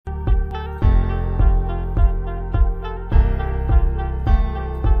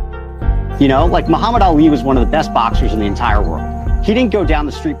You know, like Muhammad Ali was one of the best boxers in the entire world. He didn't go down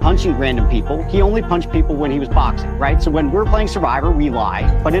the street punching random people. He only punched people when he was boxing, right? So when we're playing Survivor, we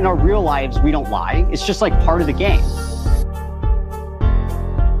lie. But in our real lives, we don't lie. It's just like part of the game.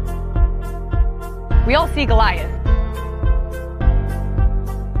 We all see Goliath.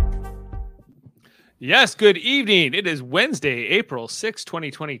 Yes, good evening. It is Wednesday, April 6,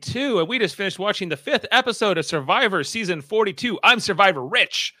 2022, and we just finished watching the 5th episode of Survivor Season 42. I'm Survivor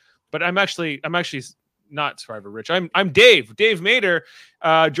Rich, but I'm actually not Survivor Rich. I'm Dave Mader,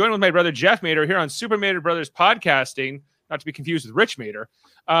 joined with my brother Jeff Mader here on Super Mader Brothers Podcasting, not to be confused with Rich Mader,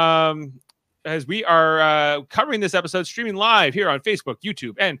 as we are covering this episode, streaming live here on Facebook,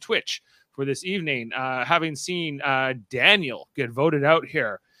 YouTube, and Twitch for this evening, having seen Daniel get voted out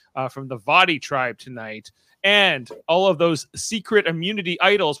here from the Vadi tribe tonight, and all of those secret immunity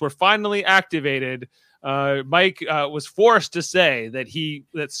idols were finally activated. Mike was forced to say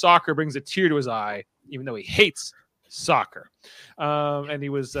that soccer brings a tear to his eye, even though he hates soccer, and he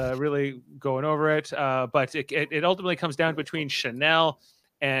was really going over it. But it ultimately comes down between Chanel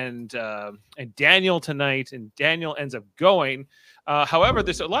and Daniel tonight, and Daniel ends up going. However,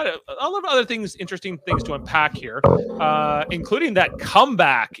 there's a lot of other things, interesting things to unpack here, including that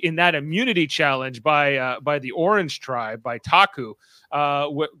comeback in that immunity challenge by the Orange Tribe, by Taku,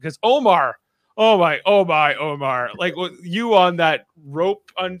 because Omar, oh my Omar, like you on that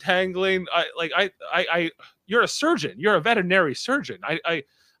rope untangling, you're a surgeon, you're a veterinary surgeon.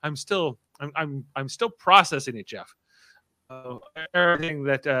 I'm still processing it, Jeff. Everything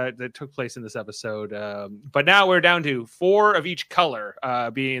that took place in this episode, but now we're down to 4 of each color,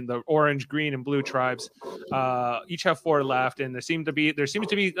 being the orange, green, and blue tribes. Each have 4 left, and there seems to be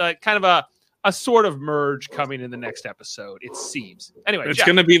kind of a sort of merge coming in the next episode. It seems. Anyway, it's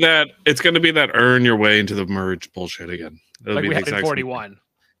going to be that earn your way into the merge bullshit again. It'll like be we had in 41.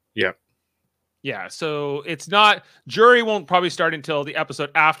 Yeah. Yeah. So it's not, jury won't probably start until the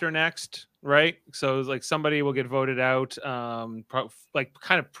episode after next. Right, so like somebody will get voted out, like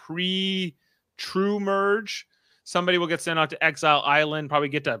kind of pre-true merge. Somebody will get sent out to Exile Island, probably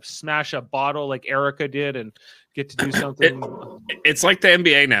get to smash a bottle like Erica did, and get to do something. It's like the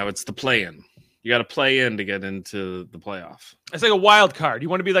NBA now; it's the play-in. You got to play in to get into the playoff. It's like a wild card. You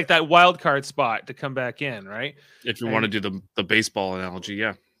want to be like that wild card spot to come back in, right? If you want to do the baseball analogy,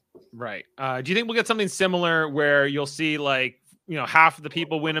 yeah. Right. Do you think we'll get something similar where you'll see like, half of the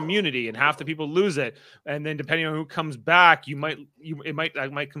people win immunity and half the people lose it, and then depending on who comes back, it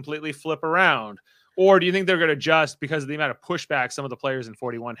might completely flip around? Or do you think they're going to adjust because of the amount of pushback some of the players in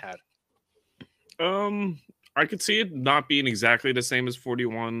 41 had? I could see it not being exactly the same as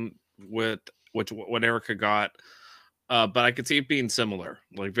 41 with what Erica got, but I could see it being similar,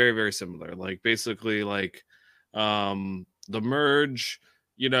 like very, very similar. Like basically, like the merge.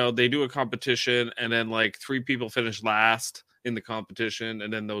 They do a competition, and then like 3 people finish last in the competition,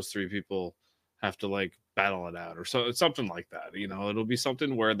 and then those 3 people have to like battle it out, or something like that. It'll be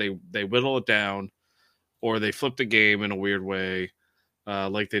something where they whittle it down, or they flip the game in a weird way,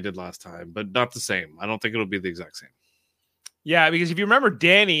 like they did last time, but not the same. I don't think it'll be the exact same. Yeah, because if you remember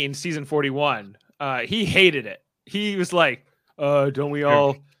Danny in season 41, he hated it. He was like, didn't we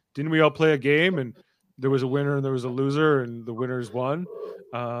all play a game and there was a winner and there was a loser and the winners won?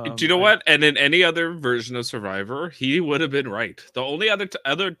 Do you know what? And in any other version of Survivor, he would have been right. The only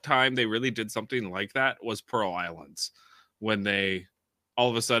other time they really did something like that was Pearl Islands, when they all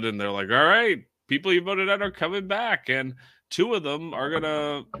of a sudden they're like, all right, people you voted out are coming back, and 2 of them are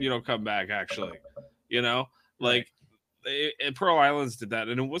gonna come back actually. Pearl Islands did that,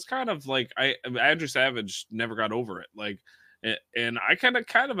 and it was kind of like Andrew Savage never got over it. Like, and I kind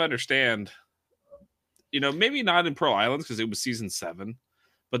of understand. Maybe not in Pearl Islands because it was season 7,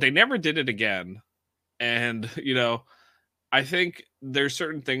 but they never did it again. And, I think there's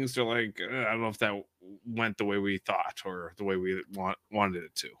certain things they're like, I don't know if that went the way we thought or the way we wanted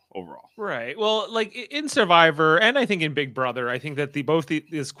it to overall. Right. Well, like in Survivor, and I think in Big Brother, I think that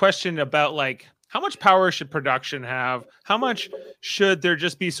this question about like, how much power should production have? How much should there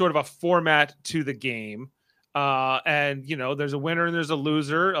just be sort of a format to the game? And, there's a winner and there's a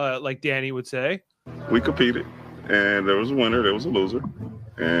loser, like Danny would say. We competed, and there was a winner, there was a loser,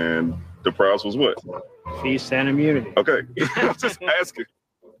 and the prize was what? Feast and immunity. Okay, I'm just asking.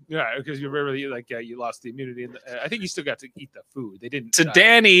 Yeah, because you remember, you lost the immunity, and I think you still got to eat the food. They didn't. To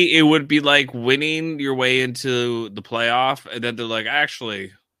Danny, it would be like winning your way into the playoff, and then they're like,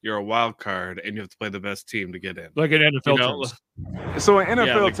 actually, you're a wild card, and you have to play the best team to get in. Like in NFL terms. So in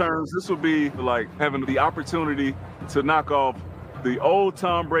NFL terms, this would be like having the opportunity to knock off the old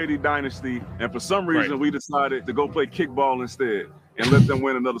Tom Brady dynasty, and for some reason we decided to go play kickball instead and let them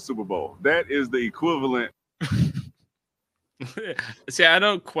win another Super Bowl. That is the equivalent. See, I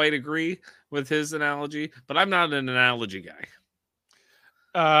don't quite agree with his analogy, but I'm not an analogy guy.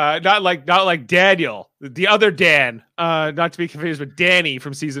 Not like Daniel, the other Dan, not to be confused with Danny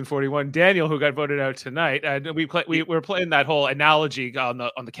from season 41. Daniel, who got voted out tonight. We were playing that whole analogy on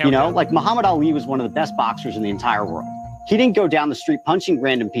the countdown. You know, like Muhammad Ali was one of the best boxers in the entire world. He didn't go down the street punching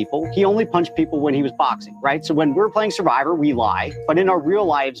random people. He only punched people when he was boxing, right? So when we're playing Survivor, we lie, but in our real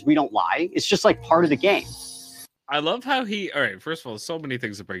lives, we don't lie. It's just like part of the game. I love how all right, first of all, so many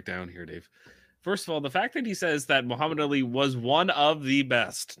things to break down here, Dave. First of all, the fact that he says that Muhammad Ali was one of the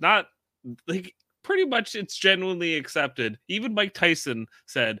best, not like pretty much it's genuinely accepted. Even Mike Tyson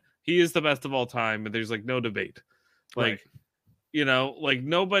said he is the best of all time, and there's like no debate. Like, you know, like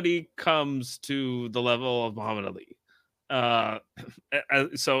nobody comes to the level of Muhammad Ali.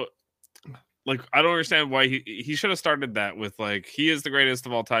 So like, I don't understand why he should have started that with like, he is the greatest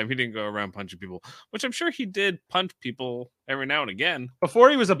of all time. He didn't go around punching people, which I'm sure he did punch people every now and again.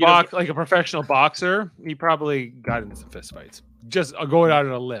 Before he was like a professional boxer, he probably got into some fistfights. Just going out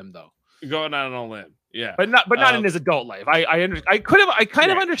on a limb, though. Going out on a limb, yeah, but not in his adult life. I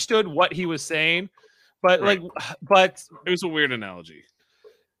kind of understood what he was saying, but but it was a weird analogy.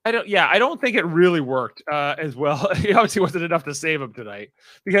 I don't think it really worked as well. It obviously wasn't enough to save him tonight,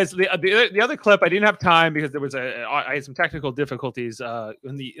 because the other clip I didn't have time because there was I had some technical difficulties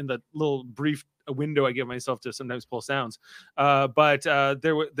in the little brief window I give myself to sometimes pull sounds. But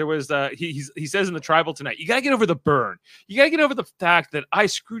there was he says in the tribal tonight, you gotta get over the burn. You gotta get over the fact that I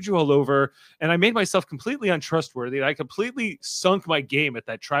screwed you all over and I made myself completely untrustworthy. And I completely sunk my game at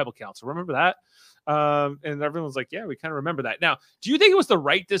that tribal council. Remember that? And everyone's like, yeah, we kind of remember that. Now, do you think it was the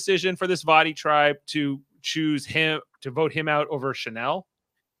right decision for this Vadi tribe to choose him, to vote him out over Chanel?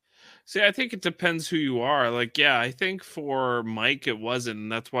 See, I think it depends who you are. Like, yeah, I think for Mike, it wasn't.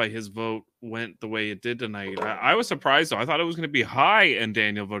 And that's why his vote went the way it did tonight. I was surprised, though. I thought it was going to be Hai and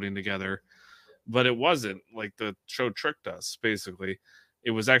Daniel voting together, but it wasn't. Like, the show tricked us, basically.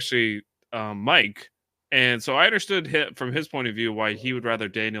 It was actually Mike. And so I understood from his point of view why he would rather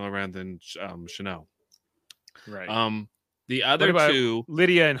Daniel around than Chanel. Right. The other two,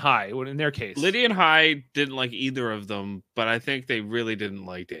 Lydia and Hai, in their case, Lydia and Hai didn't like either of them, but I think they really didn't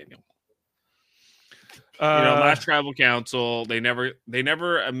like Daniel. Last tribal council, they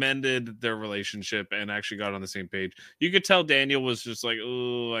never amended their relationship and actually got on the same page. You could tell Daniel was just like,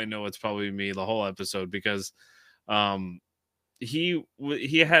 oh, I know it's probably me the whole episode, because he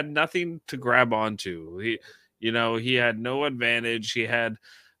had nothing to grab onto. He had no advantage. He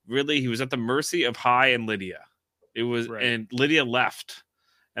was at the mercy of Hai and Lydia. It was right. And Lydia left,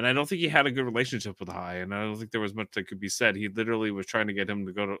 and I don't think he had a good relationship with Hai, and I don't think there was much that could be said. He literally was trying to get him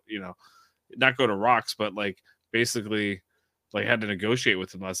to go to, not go to Rocks, but like basically like had to negotiate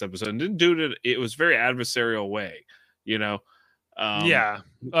with him last episode, and didn't do it. It was very adversarial way,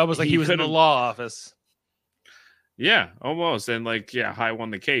 I was like he was in the law office. Yeah, almost. And Hai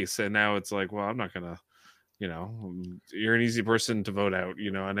won the case, and now it's like, well, I'm not gonna, you're an easy person to vote out,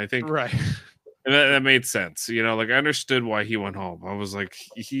 and I think right. And that made sense. I understood why he went home. I was like,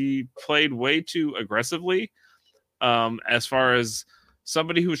 he played way too aggressively, as far as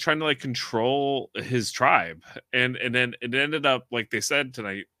somebody who was trying to like control his tribe, and then it ended up, like they said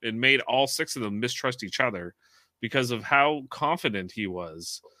tonight, it made all 6 of them mistrust each other because of how confident he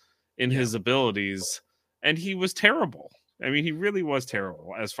was in his abilities. And he was terrible. I mean, he really was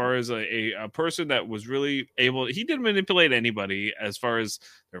terrible as far as a person that was really able. He didn't manipulate anybody as far as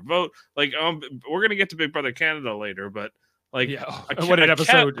their vote. Like, we're going to get to Big Brother Canada later, but like, what an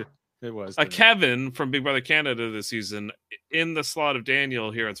episode it was. Kevin from Big Brother Canada this season in the slot of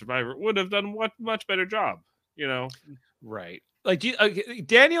Daniel here on Survivor would have done much better job, Right. Like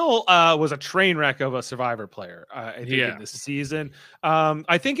Daniel was a train wreck of a Survivor player, I think, in this season.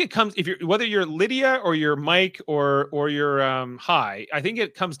 I think it comes whether you're Lydia or you're Mike or you're Hai. I think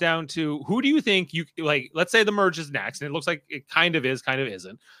it comes down to who do you think you like. Let's say the merge is next, and it looks like it kind of is, kind of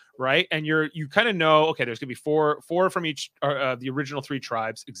isn't, right? And you kind of know, okay, there's gonna be four from each the original 3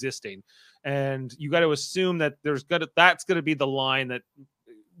 tribes existing, and you got to assume that that's gonna be the line that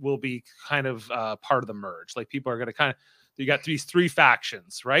will be kind of part of the merge. Like people are gonna kind of. You got these 3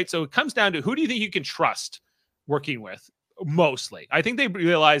 factions, right? So it comes down to who do you think you can trust working with mostly? I think they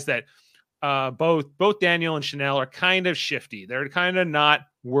realize that both Daniel and Chanel are kind of shifty. They're kind of not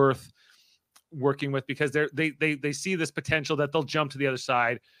worth working with because they see this potential that they'll jump to the other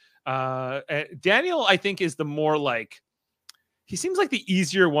side. Daniel, I think, is the more like he seems like the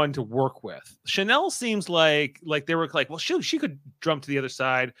easier one to work with. Chanel seems like they were like, well, she could jump to the other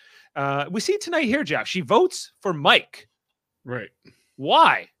side. We see tonight here, Jeff. She votes for Mike. Right.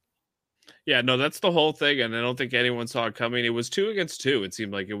 Why? Yeah, no, that's the whole thing, and I don't think anyone saw it coming. It was 2 against 2. It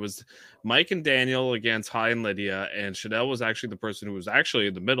seemed like it was Mike and Daniel against Hai and Lydia, and Chanel was actually the person who was actually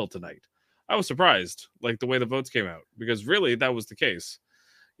in the middle tonight. I was surprised, like the way the votes came out, because really that was the case.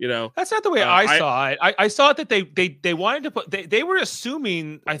 You know, that's not the way I saw it. I saw it that they wanted to put they were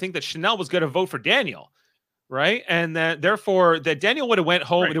assuming, I think, that Chanel was going to vote for Daniel, right? And that therefore that Daniel would have went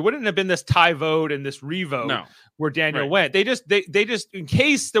home. Right. There wouldn't have been this tie vote and this revote where Daniel went. They just in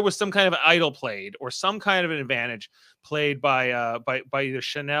case there was some kind of idol played or some kind of an advantage played by either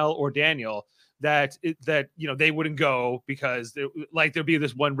Chanel or Daniel, that they wouldn't go because there'd be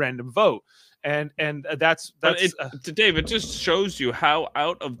this one random vote. And that's Dave, it just shows you how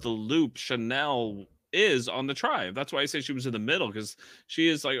out of the loop Chanel is on the tribe. That's why I say she was in the middle, because she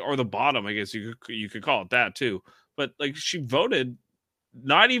is like, or the bottom, I guess you could call it that too. But like, she voted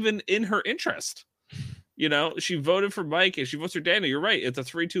not even in her interest. She voted for Mike and she votes for Daniel. You're right. It's a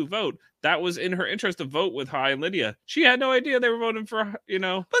 3-2 vote. That was in her interest to vote with Hai and Lydia. She had no idea they were voting for,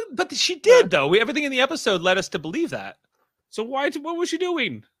 But she did, though. Everything in the episode led us to believe that. So what was she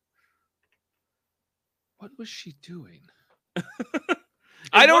doing? What was she doing?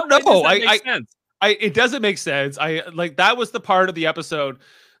 I don't know. It doesn't make sense. That was the part of the episode.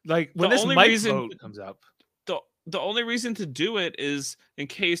 Like when this Mike vote comes up. The only reason to do it is in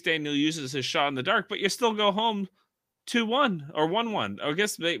case Daniel uses his shot in the dark, but you still go home 2-1 or 1-1. I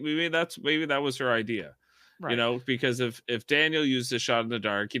guess maybe that was her idea, right. Because if Daniel used his shot in the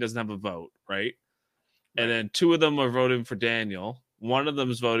dark, he doesn't have a vote, right? And then 2 of them are voting for Daniel. One of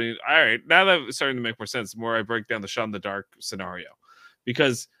them is voting. All right, now that it's starting to make more sense, the more I break down the shot in the dark scenario,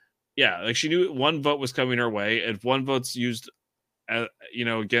 because she knew one vote was coming her way. If one vote's used,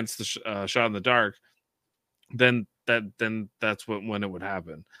 against the shot in the dark, then that's when it would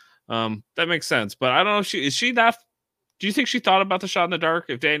happen. That makes sense. But I don't know if is she that. Do you think she thought about the shot in the dark?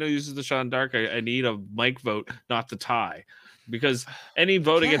 If Daniel uses the shot in the dark, I need a Mike vote, not the tie, because any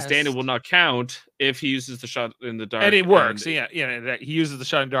vote against Daniel will not count if he uses the shot in the dark. And it works. He uses the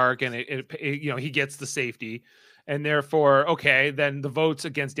shot in the dark, and he gets the safety, and therefore, then the votes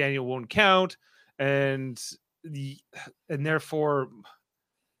against Daniel won't count, and therefore.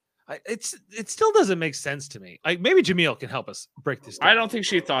 It still doesn't make sense to me. Maybe Jamil can help us break this down. I don't think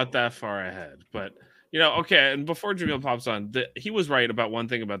she thought that far ahead, but and before Jamil pops on, he was right about one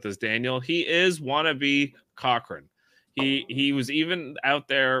thing about this Daniel. He is wannabe Cochran. He was even out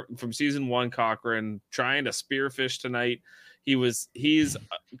there from season 1 Cochran trying to spearfish tonight. He's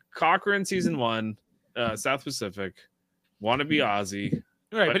Cochran season 1, South Pacific, wannabe Aussie.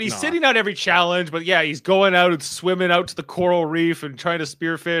 Right, but he's sitting out every challenge. But he's going out and swimming out to the coral reef and trying to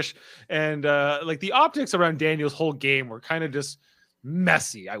spearfish. And the optics around Daniel's whole game were kind of just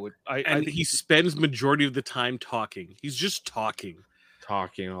messy. He spends majority of the time talking. He's just talking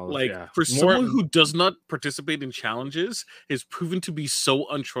for someone who does not participate in challenges, is proven to be so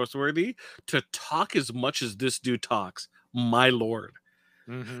untrustworthy to talk as much as this dude talks. My lord,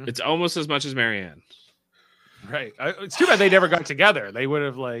 It's almost as much as Marianne. Right. It's too bad they never got together. They would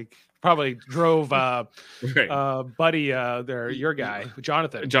have probably drove Buddy your guy,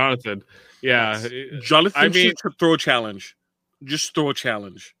 Jonathan. Yeah. Jonathan should throw a challenge. Just throw a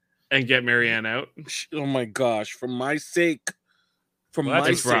challenge. And get Marianne out. Oh my gosh. For my sake.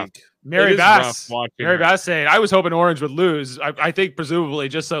 Mary Bass saying, I was hoping Orange would lose. I think presumably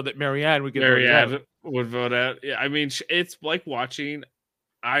just so that Marianne would vote out. Yeah, I mean, it's like watching.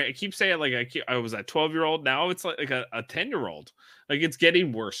 I keep saying I was a 12-year-old. Now it's like a 10-year-old. It's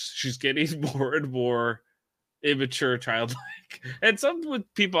getting worse. She's getting more and more immature, childlike. And some with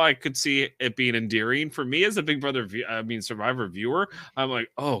people I could see it being endearing. For me as a Big Brother, Survivor viewer, I'm like,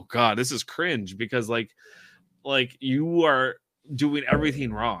 oh god, this is cringe, because like you are doing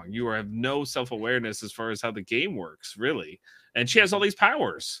everything wrong. You have no self-awareness as far as how the game works, really. And she has all these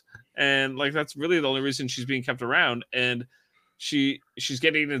powers, and that's really the only reason she's being kept around. And she's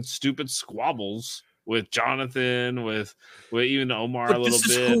getting in stupid squabbles with Jonathan, with even Omar a little bit.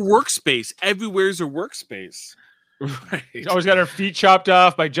 This is her workspace. Everywhere's her workspace. Right. She always got her feet chopped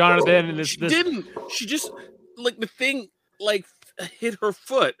off by Jonathan. And she didn't. She just the thing hit her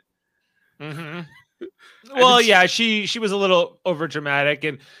foot. Mm-hmm. Well, she was a little over dramatic,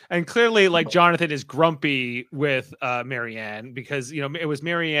 and clearly Jonathan is grumpy with Marianne, because it was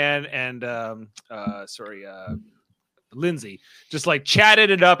Marianne and Lindsay just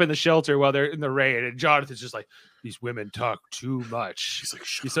chatted it up in the shelter while they're in the raid, and Jonathan's just these women talk too much. She's like,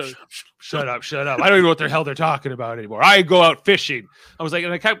 shut up. I don't even know what the hell they're talking about anymore. I go out fishing. I was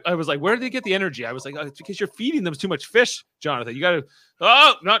like, I was like, where do they get the energy? I was like, oh, it's because you're feeding them too much fish, Jonathan. You got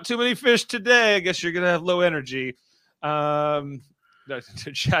to, not too many fish today. I guess you're going to have low energy.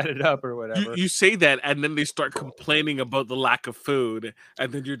 To chat it up or whatever. You say that, and then they start complaining about the lack of food,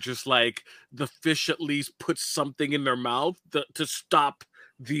 and then you're just like, the fish at least put something in their mouth to stop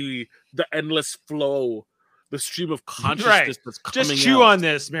the endless flow, the stream of consciousness that's coming. Just chew on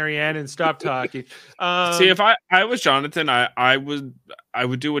this, Marianne, and stop talking. See, if I was Jonathan, I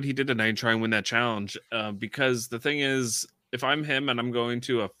would do what he did tonight and try and win that challenge. Because the thing is, if I'm him and I'm going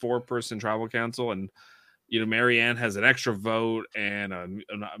to a 4-person travel council and Marianne has an extra vote and a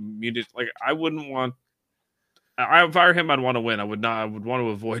muted, like I wouldn't want. If I were him, I'd want to win. I would want to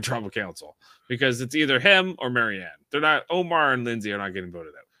avoid tribal council because it's either him or Marianne. They're not. Omar and Lindsay are not getting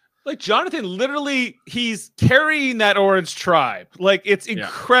voted out. Like Jonathan, literally, he's carrying that orange tribe. Like it's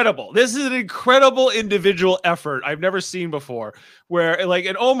incredible. Yeah. This is an incredible individual effort I've never seen before. Where like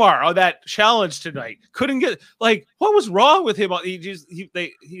an Omar on that challenge tonight couldn't get what was wrong with him? He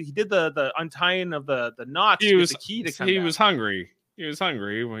did the untying of the knots. He was the key to come. He was hungry. He was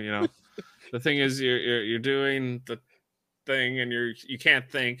hungry. Well, the thing is, you're doing the thing and you can't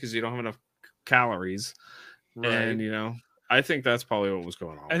think because you don't have enough calories, right. And I think that's probably what was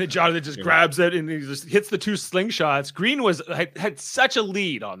going on. And then Jonathan just grabs it and he just hits the 2 slingshots. Green had such a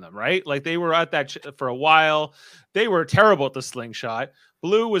lead on them, right? Like they were at that for a while. They were terrible at the slingshot.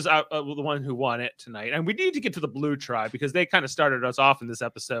 Blue was the one who won it tonight. And we need to get to the blue tribe because they kind of started us off in this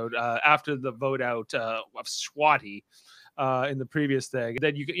episode after the vote out of Swati in the previous thing.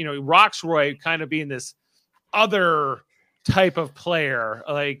 Then Roxroy kind of being this other type of player,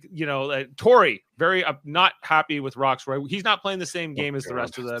 Tori, very not happy with Roxroy. He's not playing the same game as the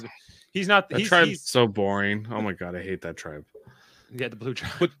rest of them. He's not. He's so boring. Oh my god, I hate that tribe. Yeah, the blue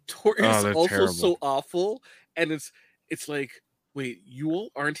tribe. But Tori is also terrible. So awful, and it's like, wait, you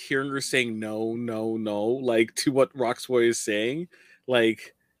all aren't hearing her saying no, like to what Roxroy is saying.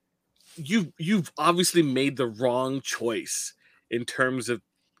 Like, you've obviously made the wrong choice in terms of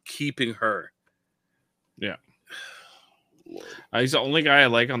keeping her. Yeah. He's the only guy I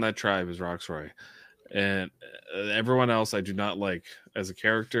like on that tribe is Roxroy, and everyone else I do not like as a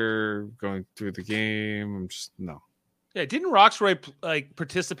character going through the game. I'm just no. Yeah, didn't Roxroy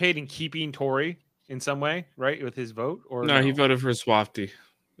participate in keeping Tori in some way, right, with his vote? Or no, he voted for Swafty.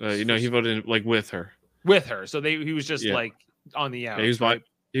 He voted with her. With her, so he was just on the out. Yeah,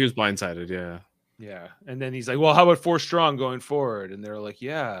 he was blindsided. Yeah. Yeah, and then he's like, "Well, how about 4 strong going forward?" And they're like,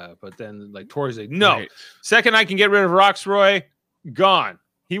 "Yeah," but then Tori's like, "No, right. Second I can get rid of Roxroy, gone."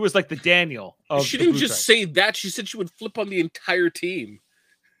 He was like the Daniel. She didn't just say that; she said she would flip on the entire team.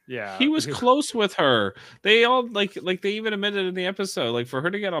 Yeah, he was close with her. They all like they even admitted in the episode. Like for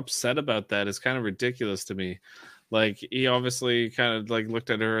her to get upset about that is kind of ridiculous to me. Like he obviously kind of looked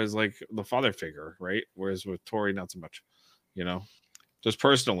at her as the father figure, right? Whereas with Tori, not so much. Just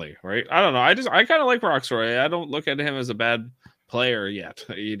personally, right? I don't know. I kind of like Roxroy. I don't look at him as a bad player yet.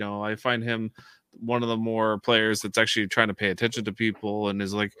 I find him one of the more players that's actually trying to pay attention to people and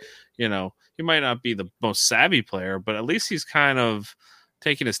is he might not be the most savvy player, but at least he's kind of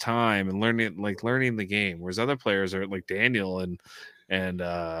taking his time and learning the game. Whereas other players are like Daniel and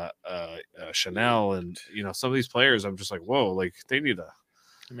Chanel and some of these players, I'm just like, whoa, they need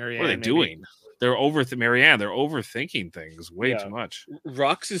Marianne, what are they doing? They're Marianne. They're overthinking things way too much.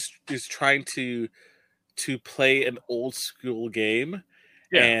 Rox is trying to play an old school game,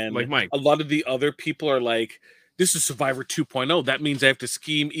 and like Mike. A lot of the other people are like, "This is Survivor 2.0. That means I have to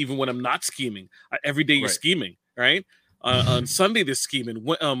scheme even when I'm not scheming. Every day you're scheming, right? On Sunday they're scheming,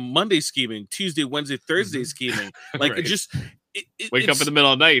 Monday scheming, Tuesday, Wednesday, Thursday scheming. Like right. Wake up in the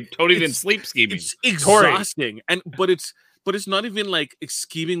middle of the night. Tony didn't sleep scheming. It's exhausting, But it's not even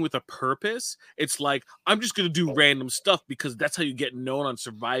scheming with a purpose. It's like, I'm just going to do random stuff because that's how you get known on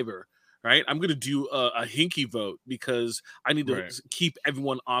Survivor, right? I'm going to do a hinky vote because I need to keep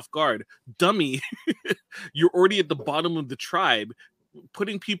everyone off guard. Dummy, you're already at the bottom of the tribe.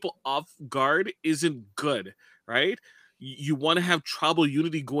 Putting people off guard isn't good, right? You want to have tribal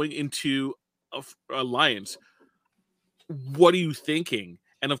unity going into an alliance. What are you thinking?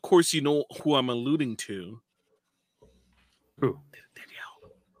 And of course, you know who I'm alluding to. Who?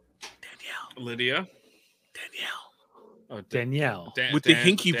 Danielle. Lydia. Oh, Danielle. With the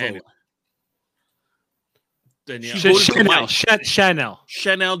hinky vote. Danielle.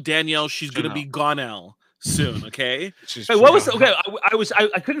 Chanel, Danielle. She's going to be Gonelle soon, okay? Wait, what was okay?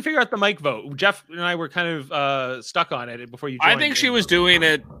 I couldn't figure out the Mike vote. Jeff and I were kind of stuck on it before you joined. I think she was doing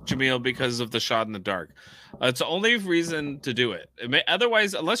it Jamil, because of the shot in the dark. It's the only reason to do it.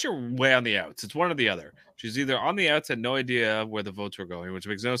 Otherwise, unless you're way on the outs, it's one or the other. She's either on the outs, had no idea where the votes were going, which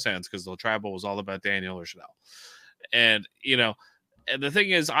makes no sense because the tribal was all about Daniel or Chanel. And, and the thing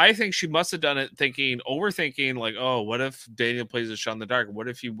is, I think she must have done it overthinking, like, oh, what if Daniel plays a shot in the dark? What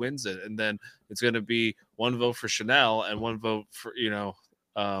if he wins it? And then it's going to be one vote for Chanel and one vote for,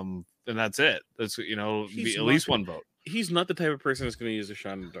 and that's it. That's, be at least one vote. He's not the type of person that's going to use a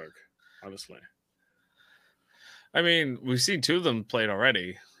shot in the dark, honestly. I mean, we've seen two of them played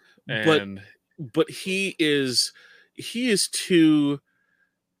already. But he's too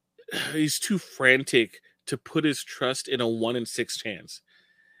frantic to put his trust in a 1 in 6 chance.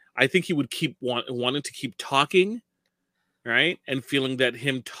 I think he would keep wanting to keep talking, right? And feeling that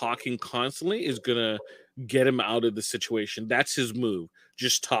him talking constantly is gonna get him out of the situation. That's his move.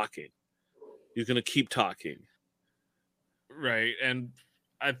 Just talking. He's gonna keep talking. Right. And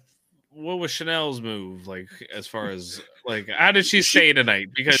what was Chanel's move, like, as far as, like, how did she stay tonight?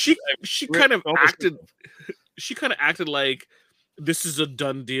 Because she kind of acted like this is a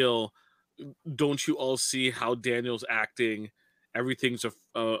done deal. Don't you all see how Daniel's acting? Everything's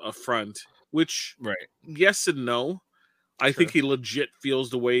a front. Which, right? Yes and no. I think he legit feels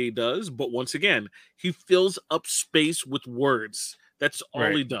the way he does, but once again, he fills up space with words. That's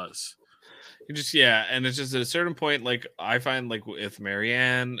all he does. And it's just at a certain point, like, I find, like, with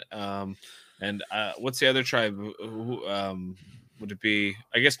Marianne, and what's the other tribe? Who would it be?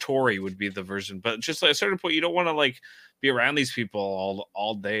 I guess Tori would be the version, but just at a certain point, you don't want to, like, be around these people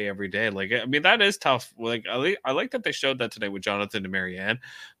all day, every day. Like, I mean, that is tough. Like, I like that they showed that today with Jonathan and Marianne,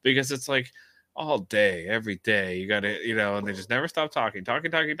 because it's like all day, every day, you gotta, and they just never stop talking.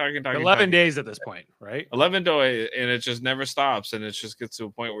 11 days at this point, right? 11 days, and it just never stops, and it just gets to a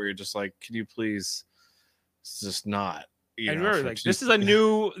point where you're just like, can you please just not? And remember, like, this is I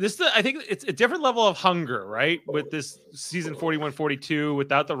think it's a different level of hunger, right? With this season 41, 42,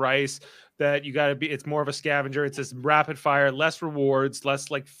 without the rice, that you got to be, it's more of a scavenger. It's this rapid fire, less rewards,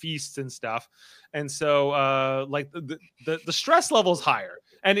 less like feasts and stuff. And so, like, the stress level is higher,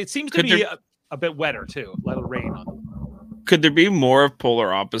 and it seems to be a bit wetter too, a little rain on them. Could there be more of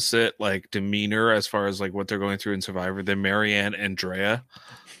polar opposite, like, demeanor as far as, like, what they're going through in Survivor than Marianne and Drea?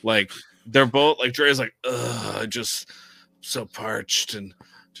 Like, they're both, like, Drea's like, ugh, just so parched and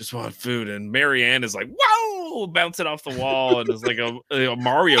just want food, and Marianne is like, whoa, bouncing off the wall, and is like a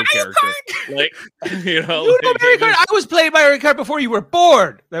Mario character. Like, Mario Kart. I was playing Mario Kart before you were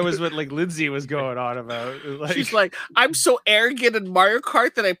born. That was what, like, Lindsay was going on about. Like, she's like, I'm so arrogant in Mario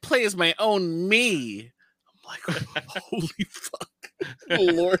Kart that I play as my own me. I'm like, holy fuck,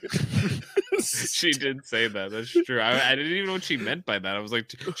 Lord. She did say that. That's true. I didn't even know what she meant by that. I was like,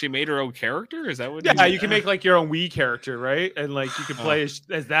 she made her own character? Is that what? Yeah, you can make, like, your own Wii character, right? And, like, you can play as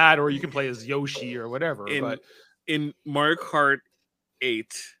that, or you can play as Yoshi or whatever. But in Mario Kart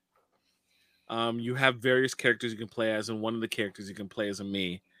 8, you have various characters you can play as, and one of the characters you can play as a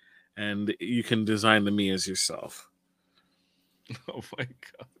Mii, and you can design the Mii as yourself. Oh my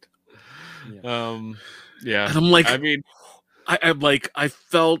god. Yeah. And I'm like, I mean, I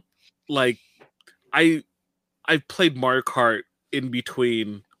felt like I played Mario Kart in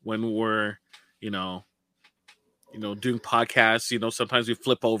between when we're, doing podcasts. Sometimes we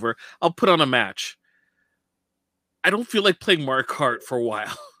flip over. I'll put on a match. I don't feel like playing Mario Kart for a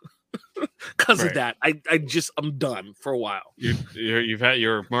while because of that. I'm done for a while. You've had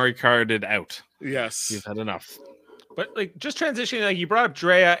your Mario Karted out. Yes, you've had enough. But, like, just transitioning, like, you brought up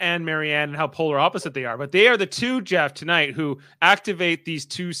Drea and Marianne and how polar opposite they are, but they are the two, Jeff, tonight, who activate these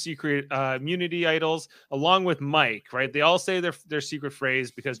two secret immunity idols along with Mike, right? They all say their secret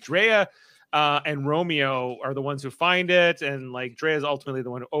phrase because Drea and Romeo are the ones who find it, and, like, Drea is ultimately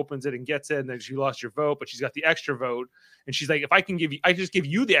the one who opens it and gets it, and then she lost your vote, but she's got the extra vote, and she's like, if I just give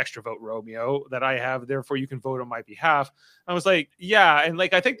you the extra vote, Romeo, that I have, therefore you can vote on my behalf. I was like, yeah, and,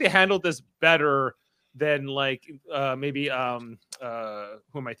 like, I think they handled this better than, like, maybe who am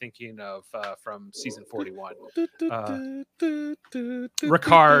I thinking of from season 41?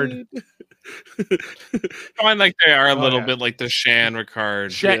 Ricard. I find like they are a little bit like the Shan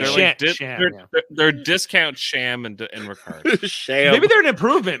Ricard. They're discount Sham and Ricard. Sham. Maybe they're an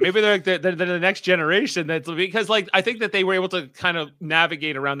improvement. Maybe they're like they're the next generation. That's because, like, I think that they were able to kind of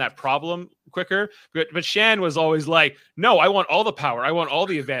navigate around that problem quicker. But Shan was always like, no, I want all the power. I want all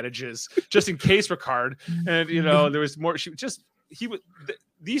the advantages, just in case Ricard. And there was more.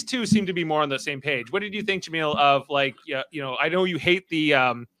 These two seem to be more on the same page. What did you think, Jamil, of, like, I know you hate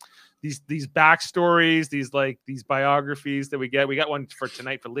the these backstories, these biographies that we get. We got one for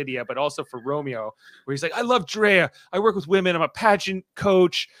tonight for Lydia, but also for Romeo, where he's like, I love Drea. I work with women. I'm a pageant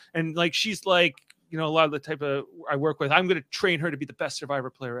coach. And like, she's like, a lot of the type of I work with, I'm going to train her to be the best Survivor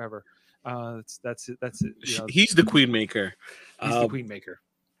player ever. That's it. He's the queen maker. He's the queen maker.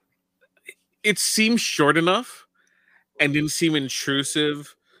 It seems short enough and didn't seem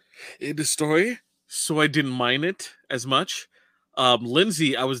intrusive in the story, so I didn't mind it as much.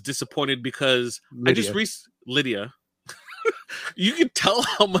 Lindsay, I was disappointed because Lydia. You can tell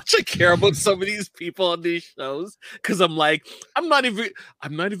how much I care about some of these people on these shows because I'm like, I'm not even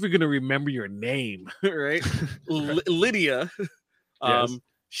gonna remember your name, right? Lydia, yes.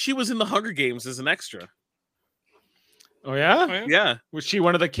 She was in the Hunger Games as an extra. Oh yeah, yeah. Was she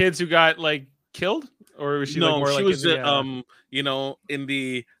one of the kids who got like killed, or was she no? Like, more she like was in the, in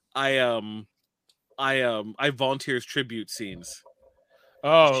the I volunteers tribute scenes.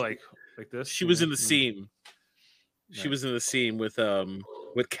 Oh, like this. She was in the scene. She was in the scene with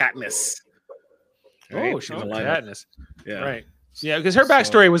Katniss. Right? Oh, she was Katniss. Yeah, right. Yeah, because her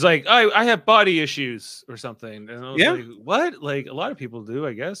backstory was like, I have body issues or something. And I was like, what? Like a lot of people do,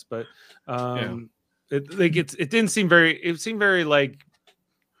 I guess, but it didn't seem very. It seemed very like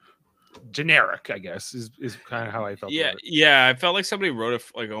generic, I guess, is kind of how I felt. Yeah. I felt like somebody wrote it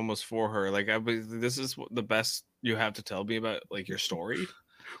like almost for her. Like this is the best you have to tell me about like your story.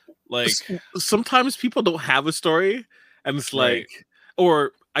 Like sometimes people don't have a story, and it's like,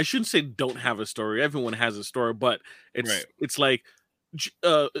 or I shouldn't say don't have a story. Everyone has a story, but it's like,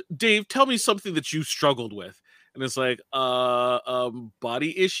 Dave, tell me something that you struggled with. And it's like,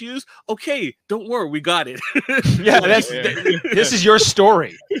 body issues. Okay, don't worry, we got it. This is your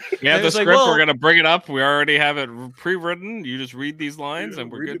story. Yeah, the script, we're gonna bring it up. We already have it pre-written. You just read these lines,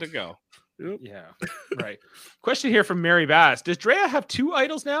 and we're good to go. Yep. Yeah, right. Question here from Mary Bass: does Drea have 2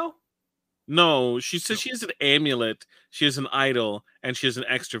 idols now? No, she says she has an amulet, she has an idol, and she has an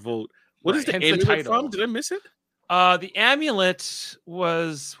extra vote. What is the amulet from? Did I miss it? The amulet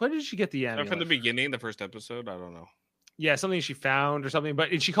was. When did she get the amulet? From the beginning, the first episode. I don't know. Yeah, something she found or something.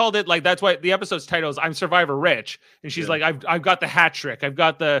 But she called it like that's why the episode's title is "I'm Survivor Rich," and she's like, "I've got the hat trick. I've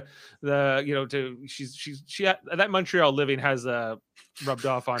got the she that Montreal living has rubbed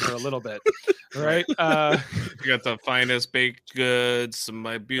off on her a little bit, right? You got the finest baked goods, some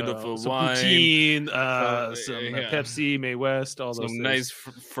my beautiful wine, poutine, some Pepsi, Mae West, all those some things. Nice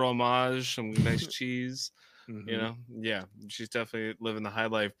fromage, some nice cheese. Mm-hmm. She's definitely living the high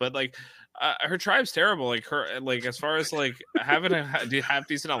life, but like her tribe's terrible. Like her, like as far as like having a half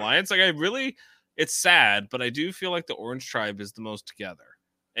decent alliance, like it's sad, but I do feel like the Orange Tribe is the most together,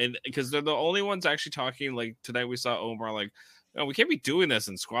 and because they're the only ones actually talking. Like tonight we saw Omar like, no, we can't be doing this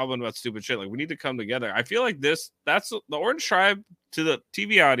and squabbling about stupid shit. Like we need to come together. I feel like that's the Orange Tribe to the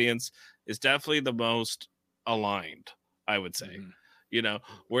TV audience is definitely the most aligned, I would say.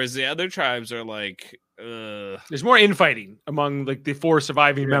 Whereas the other tribes are like there's more infighting among like the 4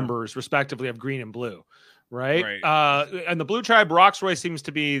 surviving members respectively of Green and Blue, right? And the Blue Tribe, Roxroy seems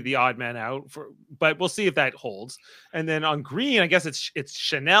to be the odd man out but we'll see if that holds. And then on Green, I guess it's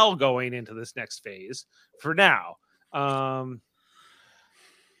Chanel going into this next phase for now.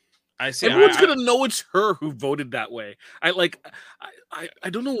 I see. Everyone's gonna know it's her who voted that way. I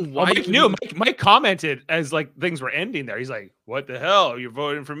don't know why. Mike commented as like things were ending there. He's like, "What the hell? You're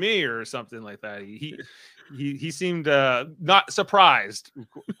voting for me?" or something like that. He seemed not surprised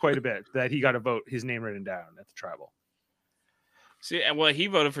quite a bit that he got a vote, his name written down at the tribal. See, well, he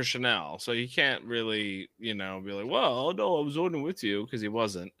voted for Chanel, so he can't really, be like, "Well, no, I was voting with you," because he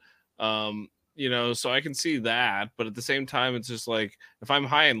wasn't. So I can see that, but at the same time, it's just like if I'm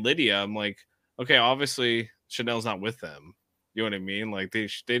high in Lydia, I'm like, okay, obviously Chanel's not with them. You know what I mean? Like they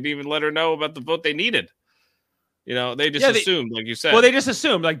didn't even let her know about the vote they needed. They just assumed, like you said. Well, they just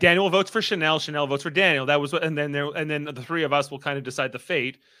assumed like Daniel votes for Chanel votes for Daniel. That was what, and then the 3 of us will kind of decide the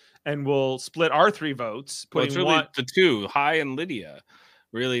fate, and we'll split our 3 votes. It's really the 2, High and Lydia,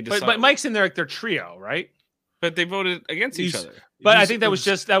 really. But Mike's in there like their trio, right? But they voted against each other. But I think that was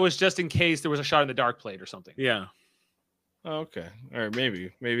just in case there was a shot in the dark plate or something. Yeah. Oh, okay. Or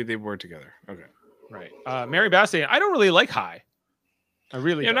maybe they were together. Okay. Right. Mary Bass saying, I don't really like High. I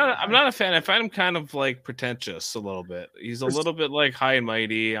really don't. I'm not a fan. I find him kind of like pretentious a little bit. He's a little bit like high and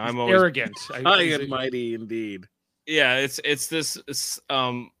mighty. I'm always arrogant. High and mighty indeed. Yeah, it's this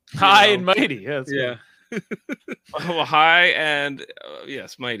high and mighty. Yeah. High and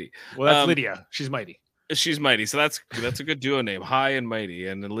yes, mighty. Well, that's Lydia. She's mighty. She's mighty, so that's a good duo name. High and mighty,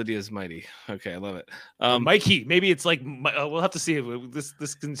 and then Lydia's mighty. Okay, I love it. Mikey, maybe it's like we'll have to see if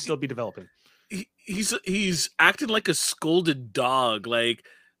this can still be developing. He's acting like a scolded dog. Like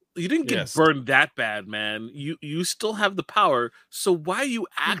You didn't get burned that bad, man. You still have the power. So why are you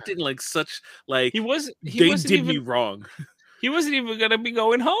acting like such like he wasn't did me wrong? He wasn't even gonna be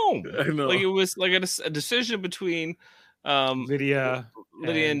going home. I know. Like it was like a decision between Lydia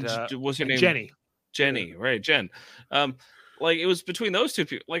and what's her name? Jenny, right? Jen. Like it was between those two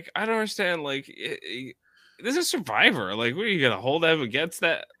people. Like I don't understand. Like this is Survivor. Like, what are you gonna hold them against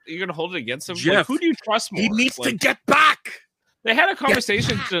that? You're gonna hold it against him? Jeff, like, who do you trust more? He needs to get back. They had a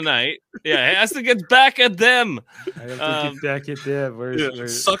conversation tonight. Yeah, he has to get back at them. I have to get back at them.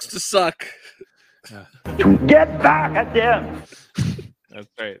 Where's... Sucks to suck. Get back at them. That's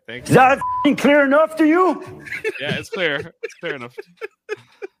right. Thank you. Is that clear enough to you? Yeah, it's clear. It's clear enough.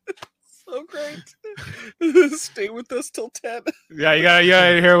 So great. Stay with us till 10. Yeah, you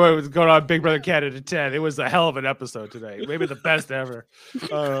gotta hear what was going on Big Brother Canada 10. It was a hell of an episode today. Maybe the best ever.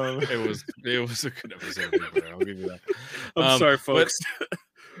 It was a good episode. I'll give you that. I'm sorry, folks.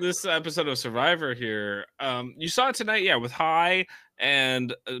 This episode of Survivor here, you saw it tonight, yeah, with Hai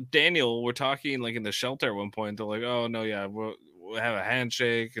and Daniel were talking like in the shelter at one point. They're like, oh no, yeah, we'll have a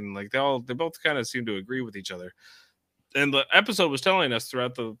handshake, and like they both kind of seem to agree with each other. And the episode was telling us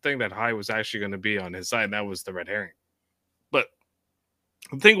throughout the thing that Hai was actually going to be on his side, and that was the red herring. But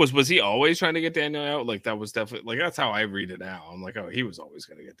the thing was he always trying to get Daniel out? Like that was definitely like that's how I read it now. I'm like, oh, he was always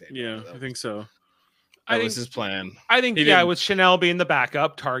going to get Daniel out. Yeah, I think so. That was his plan. I think, with Chanel being the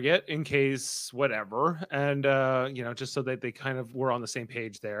backup target in case whatever. And, just so that they kind of were on the same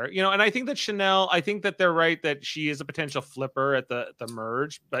page there. And I think that Chanel, I think that they're right that she is a potential flipper at the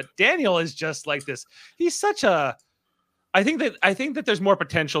merge. But Daniel is just like this. He's such a... I think that there's more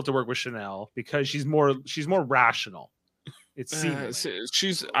potential to work with Chanel because she's more rational.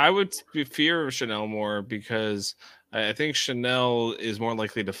 I would fear Chanel more because I think Chanel is more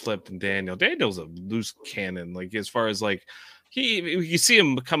likely to flip than Daniel. Daniel's a loose cannon, like as far as like you see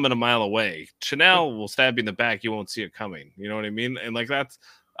him coming a mile away. Chanel will stab you in the back, you won't see it coming. You know what I mean? And like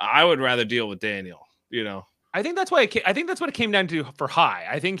I would rather deal with Daniel. I think that's why. I think that's what it came down to for Hai.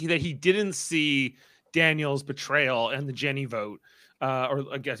 I think that he didn't see Daniel's betrayal and the Jenny vote, or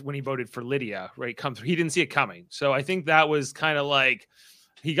I guess when he voted for Lydia, right, come through. He didn't see it coming. So I think that was kind of like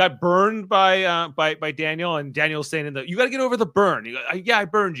he got burned by Daniel, and Daniel's saying you got to get over the burn. Yeah, I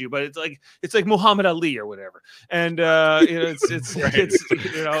burned you, but it's like Muhammad Ali or whatever. And it's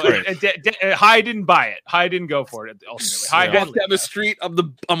Hai didn't buy it. Hai didn't go for it. Ultimately, Hai walked down the street.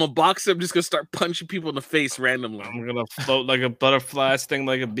 I'm a boxer. I'm just gonna start punching people in the face randomly. I'm gonna float like a butterfly, sting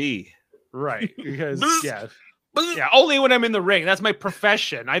like a bee. Right, because only when I'm in the ring. That's my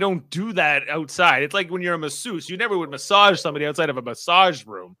profession. I don't do that outside. It's like when you're a masseuse. You never would massage somebody outside of a massage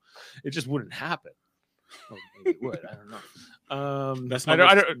room. It just wouldn't happen. Oh, maybe it would. I don't know. That's not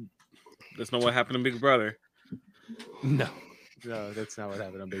what happened in Big Brother. No, that's not what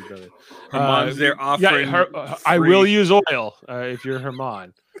happened on Big Brother. Herman's there offering. I will use oil if you're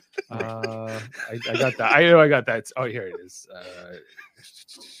Herman. I got that. I know I got that. Oh, here it is.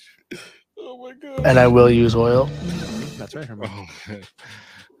 Oh my god! And I will use oil. That's right, Herman. Oh,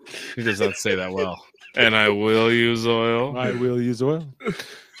 he does not say that well. And I will use oil. I will use oil.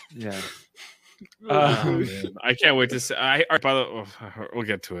 Yeah. I can't wait to see. We'll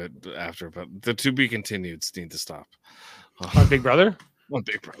get to it after, but the to be continued need to stop. On Big Brother? On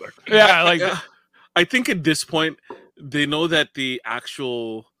Big Brother. Yeah, I think at this point they know that the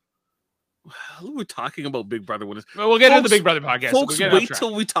actual. We're talking about Big Brother. We'll get into the Big Brother podcast. Folks, wait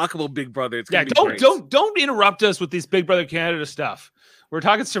till we talk about Big Brother. It's gonna be great. Don't interrupt us with this Big Brother Canada stuff. We're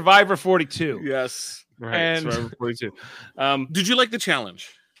talking Survivor 42. Yes, right. And Survivor 42. Did you like the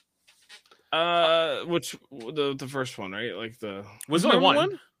challenge? Which the first one, right? Like was only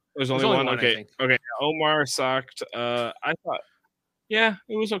one. There's only one. Okay. Omar sucked. I thought, yeah,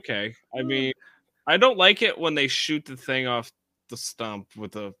 it was okay. I mean, I don't like it when they shoot the thing off the stump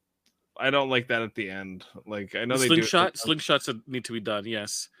with a. I don't like that at the end. Like I know they do slingshots need to be done.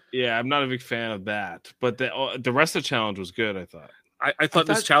 Yes. Yeah, I'm not a big fan of that. But the rest of the challenge was good. I thought. I thought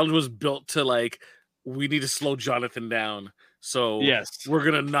this challenge was built to like we need to slow Jonathan down. So yes, we're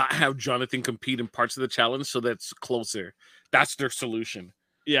gonna not have Jonathan compete in parts of the challenge so that's closer. That's their solution.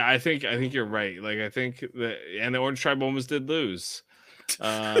 Yeah, I think you're right. Like I think the Orange Tribe almost did lose. This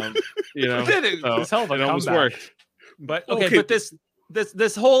hell of a comeback. Worked. But but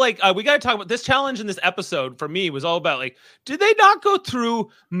this whole we got to talk about this challenge in this episode for me was all about like, did they not go through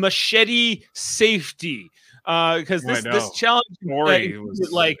machete safety? Because this challenge,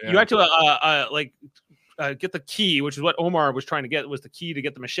 you had to get the key, which is what Omar was trying to get, was the key to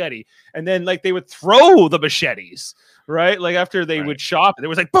get the machete, and then like they would throw the machetes, right? Like after they would shop, there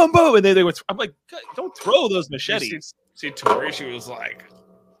was like boom boom, and they would. I'm like, don't throw those machetes. See, Tori, she was like.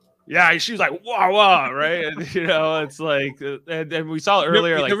 Yeah, she was like, wah, wah, right? And, it's like, and we saw it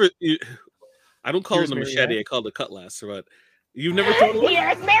earlier. I don't call it a machete. I call it a cutlass. But you've never thrown one?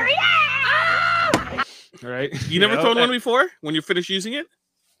 Here's Marianne! Right? You never thrown one before when you finish using it?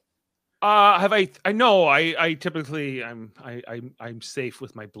 Have I know I typically I'm safe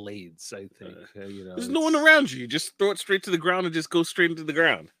with my blades. I think there's no one around you. Just throw it straight to the ground and just go straight into the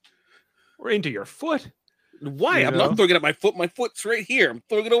ground. Or into your foot. Why? I'm not throwing it at my foot. My foot's right here. I'm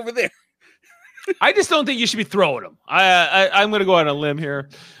throwing it over there. I just don't think you should be throwing them. I'm going to go on a limb here.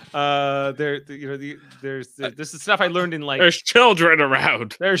 There's this is stuff I learned in there's children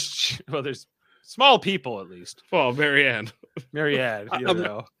around. There's small people at least. Well, Marianne,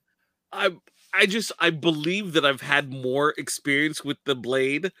 I believe that I've had more experience with the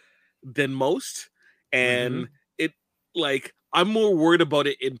blade than most, and it I'm more worried about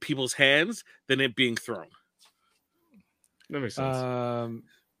it in people's hands than it being thrown. That makes sense.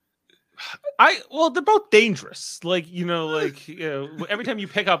 They're both dangerous. Every time you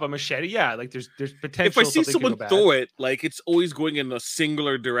pick up a machete, there's potential. If I see someone throw it, it's always going in a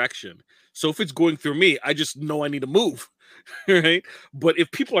singular direction. So if it's going through me, I just know I need to move, right? But if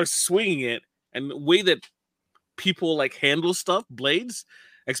people are swinging it, and the way that people handle stuff, blades,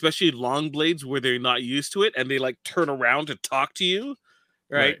 especially long blades where they're not used to it, and they turn around to talk to you,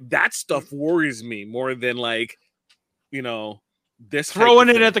 right? That stuff worries me more than this throwing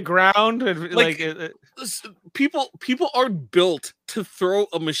it at the ground. People aren't built to throw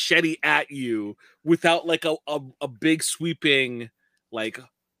a machete at you without a big sweeping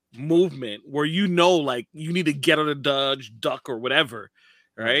movement where you need to get on a dodge, duck, or whatever,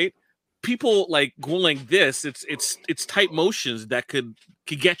 right? People going like this, it's tight motions that could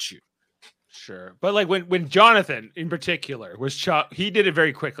get you. Sure, but when Jonathan in particular was shot, he did it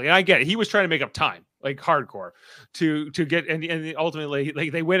very quickly, and I get it. He was trying to make up time, hardcore, to get and ultimately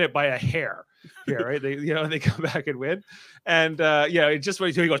they win it by a hair. Yeah, right. They come back and win, and it just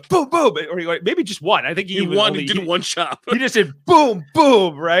when he goes boom boom, or maybe just one. I think he won. He did one chop. He just did boom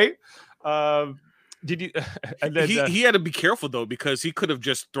boom, right? Did you? And then, he had to be careful though, because he could have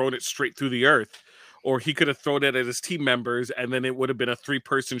just thrown it straight through the earth, or he could have thrown it at his team members, and then it would have been a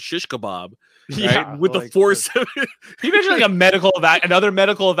 3-person shish kebab, right? With the force. He mentioned another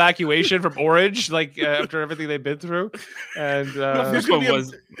medical evacuation from Orange, after everything they've been through, and there's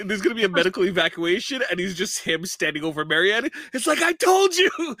gonna be a medical evacuation, and he's just him standing over Marianne. It's I told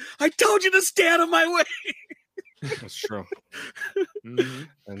you to stay out of my way. That's true. And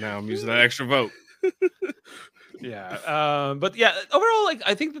now I'm using that extra vote. But overall,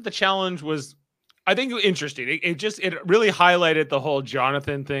 I think that the challenge was, I think, interesting. It really highlighted the whole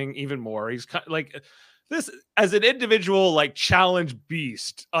Jonathan thing even more. He's kind of this as an individual, challenge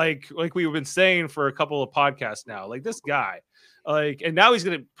beast, like we've been saying for a couple of podcasts now. This guy, and now he's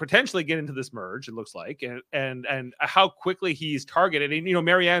going to potentially get into this merge. It looks like, and how quickly he's targeted. And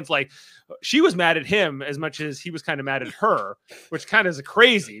Marianne's she was mad at him as much as he was kind of mad at her, which kind of is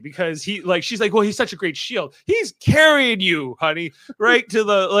crazy because she's well, he's such a great shield. He's carried you, honey, right to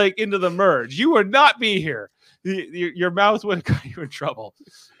the into the merge. You would not be here. Your mouth would have got you in trouble.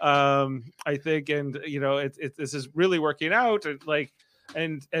 I think, and this is really working out.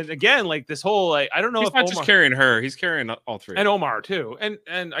 And again, this whole I don't know. He's if not Omar, just carrying her; he's carrying all three, and Omar too. And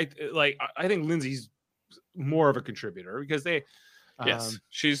I think Lindsay's more of a contributor because they. Yes,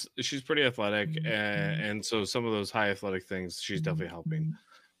 she's pretty athletic, and so some of those high athletic things she's definitely helping.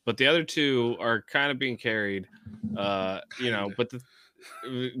 But the other two are kind of being carried, but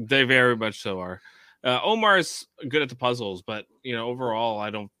they very much so are. Omar's good at the puzzles, but overall,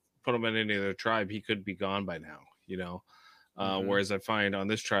 I don't put him in any other tribe. He could be gone by now. Whereas I find on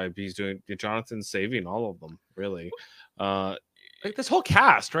this tribe, Jonathan's saving all of them, really. This whole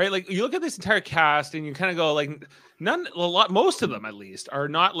cast, right? You look at this entire cast and you kind of go most of them at least are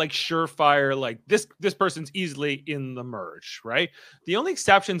not surefire. This person's easily in the merge, right? The only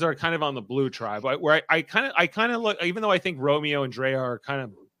exceptions are kind of on the blue tribe, where I kind of look, even though I think Romeo and Drea are kind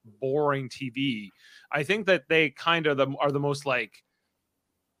of boring TV, I think that they kind of are the most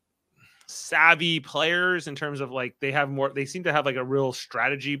savvy players in terms of they seem to have a real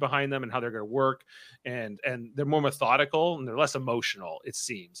strategy behind them and how they're going to work, and they're more methodical and they're less emotional, it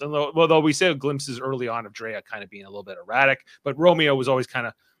seems. Although we say glimpses early on of Drea kind of being a little bit erratic, but Romeo was always kind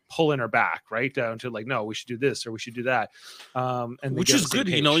of pulling her back right down to no, we should do this or we should do that, and which is good.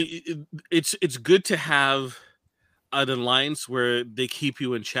 It's good to have an alliance where they keep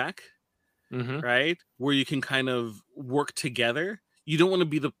you in check, right? Where you can kind of work together. You don't want to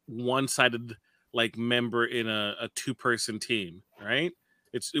be the one-sided member in a 2-person team, right?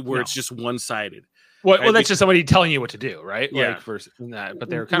 It's where it's just one sided. Well, that's just somebody telling you what to do, right? Yeah. Like versus that, but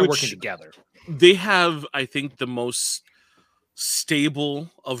they're kind of working together. They have, I think, the most stable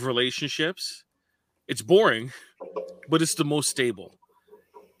of relationships. It's boring, but it's the most stable.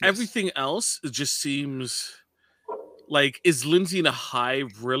 Yes. Everything else just seems like, is Lindsay and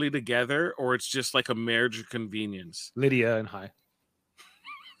Hive really together, or it's just like a marriage of convenience? Lydia and Hive.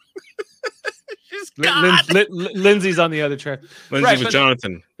 Lindsay's on the other track. Lindsay with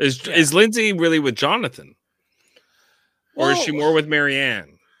Jonathan. Is Lindsay really with Jonathan? Or is she more with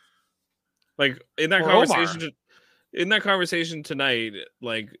Marianne? Like in that conversation tonight,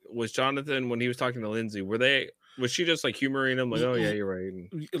 like was Jonathan, when he was talking to Lindsay, was she just like humoring him, like, oh yeah, you're right?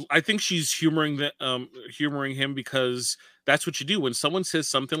 I think she's humoring him because that's what you do when someone says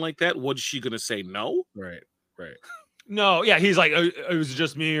something like that. What is she gonna say? No, right. No, yeah, he's like, it was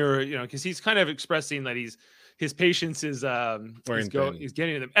just me, or because he's kind of expressing that his patience is he's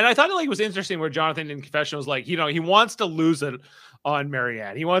getting them. And I thought it was interesting where Jonathan in confession was like, he wants to lose it on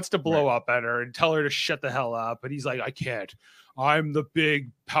Marianne. He wants to blow up at her and tell her to shut the hell up, but he's like, I can't. I'm the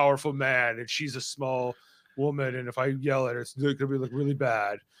big, powerful man, and she's a small woman, and if I yell at her, it's gonna be really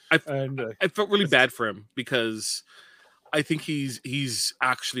bad. I felt really bad for him because I think he's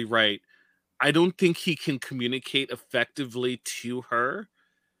actually right. I don't think he can communicate effectively to her,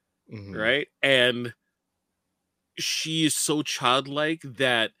 right? And she is so childlike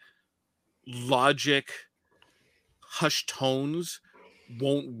that logic, hushed tones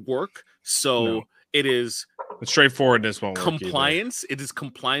won't work. So it is straightforwardness won't compliance. It is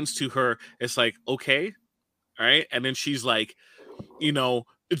compliance to her. It's like, okay, all right. And then she's like,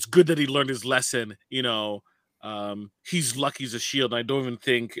 it's good that he learned his lesson. He's lucky as a shield. And I don't even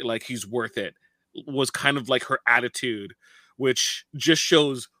think like he's worth it. Was kind of like her attitude, which just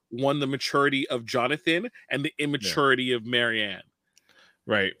shows the maturity of Jonathan and the immaturity of Marianne.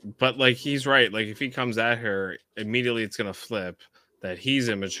 Right. But like, he's right. Like if he comes at her immediately, it's going to flip that he's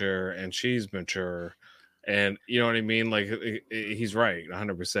immature and she's mature. And you know what I mean? Like he's right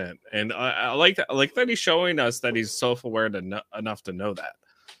 100%. And I like that. I like that he's showing us that he's self-aware enough to know that,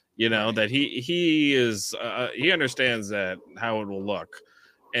 that he is, he understands that how it will look.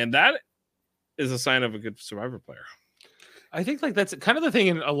 And that is a sign of a good Survivor player. I think like that's kind of the thing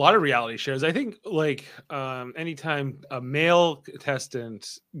in a lot of reality shows. I think like anytime a male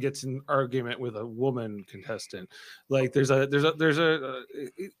contestant gets an argument with a woman contestant, like there's a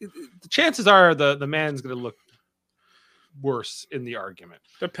chances are the man's going to look worse in the argument.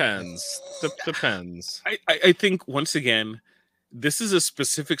 Depends. I think once again, this is a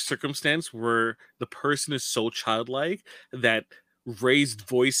specific circumstance where the person is so childlike that raised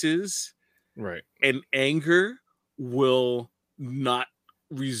voices, right, and anger will not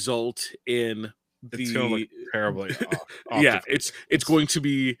result in it's going to look terribly off it's going to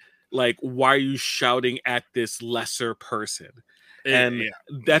be like, why are you shouting at this lesser person? And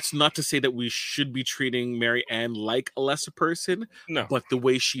that's not to say that we should be treating Marianne like a lesser person, but the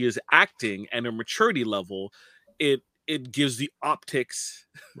way she is acting and her maturity level, it gives the optics.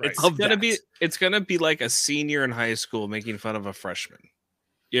 Right. It's gonna be like a senior in high school making fun of a freshman.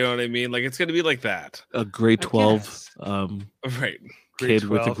 You know what I mean? Like it's gonna be like that. A grade 12 right kid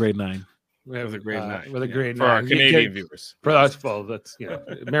with a grade 9. With a grade 9. With a grade 9. For our Canadian viewers. That's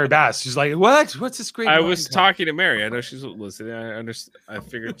Mary Bass. She's like, what? What's this grade 9? I was talking to Mary. I know she's listening. I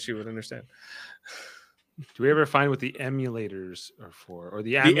figured she would understand. Do we ever find what the emulators are for? Or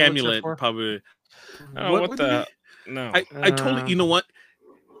the amulet probably. No. I totally, you know what?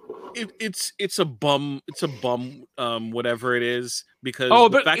 It's a bum. It's a bum. Whatever it is, because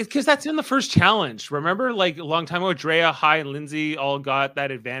because that's in the first challenge. Remember, like a long time ago, Drea, Hai, and Lindsay all got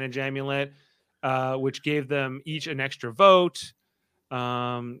that advantage amulet, which gave them each an extra vote.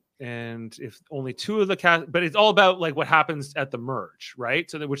 And if only 2 of the cast, but it's all about like what happens at the merge, right?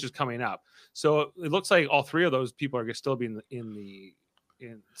 So which is coming up. So it looks like all 3 of those people are going to still be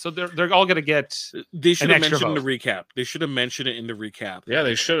so they're all going to get. They should have mentioned in the recap. They should have mentioned it in the recap. Yeah,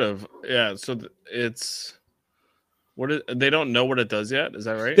 they should have. Yeah, so it's they don't know what it does yet. Is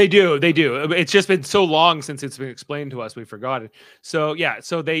that right? They do. It's just been so long since it's been explained to us, we forgot it. So yeah,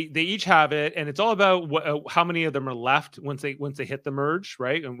 so they each have it, and it's all about how many of them are left once they hit the merge,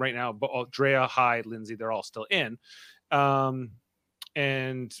 right? And right now, Drea, Hai, Lindsay, they're all still in.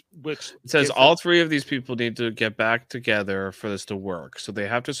 And which it says all 3 of these people need to get back together for this to work. So they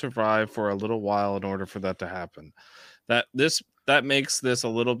have to survive for a little while in order for that to happen. That makes this a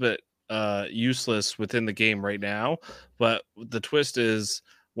little bit useless within the game right now. But the twist is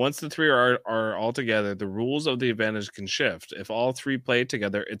Once the three are all together, the rules of the advantage can shift. If all three play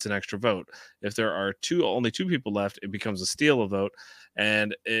together, it's an extra vote. If there are only two people left, it becomes a steal a vote,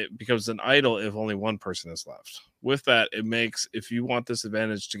 and it becomes an idle if only one person is left. With that, it makes, if you want this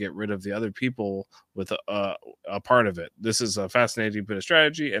advantage to get rid of the other people with a part of it, this is a fascinating bit of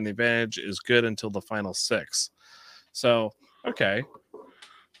strategy, and the advantage is good until the final 6. So, okay.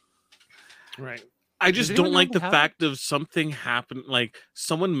 Right. I just don't like the fact of something happened, like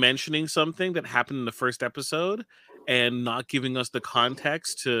someone mentioning something that happened in the first episode and not giving us the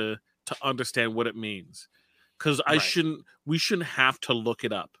context to understand what it means. Because we shouldn't have to look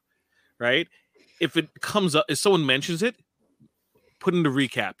it up, right? If it comes up, if someone mentions it, put in the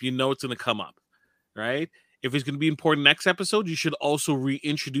recap. You know it's going to come up, right? If it's going to be important next episode, you should also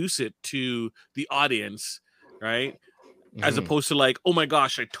reintroduce it to the audience, right? As opposed to like, oh my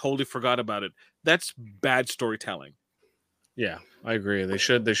gosh, I totally forgot about it. That's bad storytelling. Yeah, I agree. They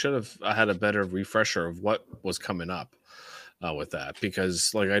should have had a better refresher of what was coming up with that,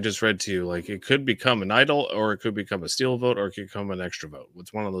 because like I just read to you, like it could become an idol, or it could become a steal vote, or it could become an extra vote.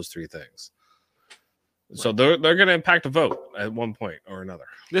 It's one of those 3 things. So they're going to impact a vote at one point or another.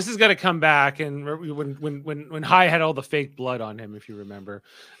 This is going to come back, and when High had all the fake blood on him, if you remember,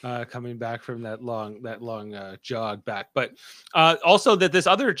 coming back from that long jog back. But also that this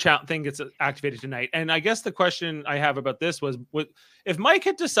other thing gets activated tonight. And I guess the question I have about this was, if Mike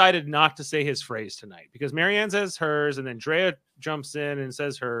had decided not to say his phrase tonight, because Marianne says hers, and then Drea jumps in and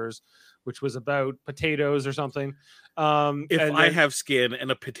says hers, which was about potatoes or something. If I have skin and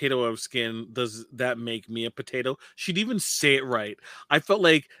a potato have skin, does that make me a potato? She'd even say it right. I felt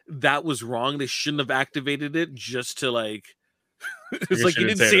like that was wrong. They shouldn't have activated it just to like. It's like you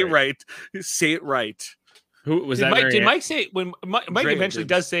didn't say it right. Say it right. Who was that? Did Mike say it when Mike eventually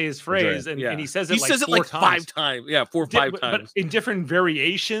does say his phrase, and he says it? He says it like 5 times. Yeah, 4 or 5 times, but in different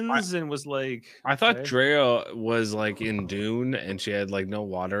variations, and was like. I thought Drea was like in Dune, and she had like no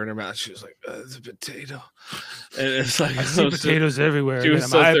water in her mouth. She was like, "It's a potato," and it's like I see potatoes everywhere. She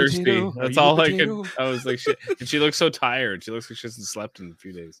was so thirsty. That's all I could. I was like, she looks so tired. She looks like she hasn't slept in a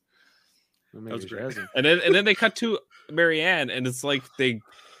few days. That was great. And then they cut to Marianne, and it's like they.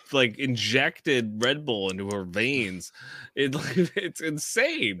 Like injected Red Bull into her veins. It's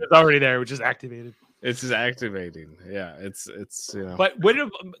insane. It's already there, which is activated. It's just activating. Yeah, it's you know. But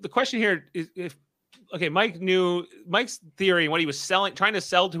the question here is if Mike's theory and what he was trying to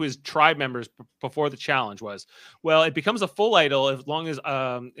sell to his tribe members before the challenge was, well, it becomes a full idol as long as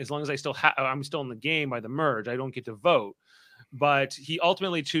I still I'm still in the game by the merge. I don't get to vote. But he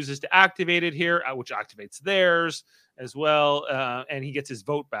ultimately chooses to activate it here, which activates theirs as well, and he gets his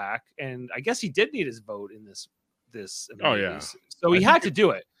vote back. And I guess he did need his vote in this. Oh yeah, so he had to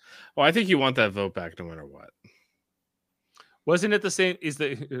do it. Well, I think you want that vote back no matter what. Wasn't it the same?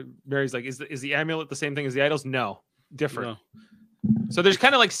 Mary's like, is the amulet the same thing as the idols? No, different. No. So there's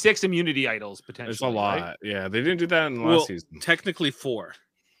kind of like 6 immunity idols potentially. It's a lot. Right? Yeah, they didn't do that in the last season. Technically 4,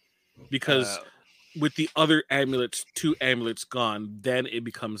 because. With the other amulets, 2 amulets gone, then it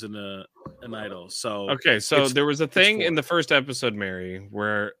becomes an idol. So okay, so there was a thing in the first episode, Mary,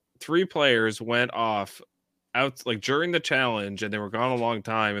 where 3 players went off out like during the challenge, and they were gone a long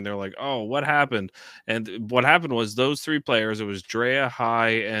time, and they're like, "Oh, what happened?" And what happened was those 3 players, it was Drea,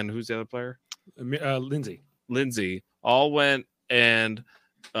 High, and who's the other player? Lindsay all went and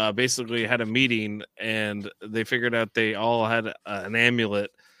basically had a meeting, and they figured out they all had an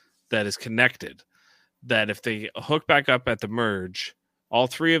amulet that is connected. That if they hook back up at the merge, all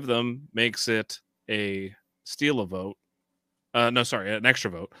 3 of them makes it a steal a vote. An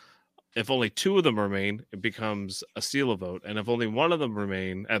extra vote. If only 2 of them remain, it becomes a steal a vote. And if only 1 of them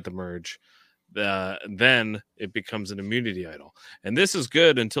remain at the merge, then it becomes an immunity idol. And this is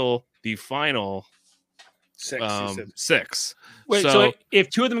good until the final 6. Wait, so if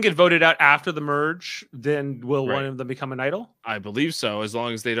 2 of them get voted out after the merge, then will one of them become an idol? I believe so, as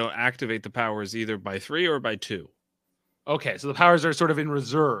long as they don't activate the powers either by 3 or by 2. Okay, so the powers are sort of in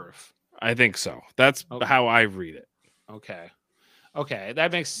reserve. I think so. That's how I read it. Okay,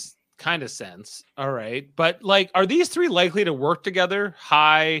 that makes kind of sense. All right, but like, are these 3 likely to work together?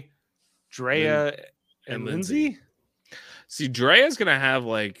 High, Drea, and Lindsay? See, Drea's gonna have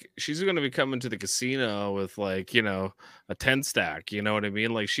she's gonna be coming to the casino with a 10 stack. You know what I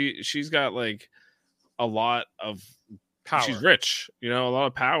mean? Like she's got like a lot of power. She's rich, a lot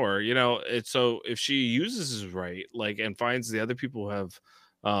of power. So if she uses it right, and finds the other people who have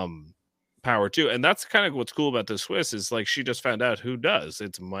power too, and that's kind of what's cool about the Swiss is she just found out who does.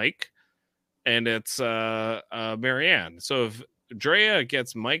 It's Mike and it's Marianne. So if Drea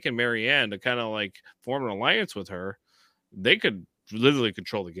gets Mike and Marianne to kind of form an alliance with her, they could literally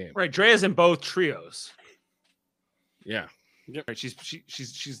control the game. Right. Drea's in both trios. Yeah. Yep. Right,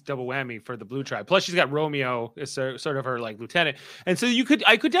 she's double whammy for the blue tribe. Plus, she's got Romeo as sort of her like lieutenant, and so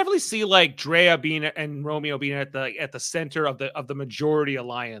I could definitely see like Drea being and Romeo being at the center of the majority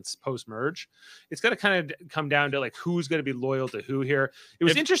alliance post merge. It's going to kind of come down to like who's going to be loyal to who here. It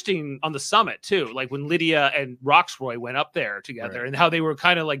was interesting on the summit too, like when Lydia and Roxroy went up there together, and how they were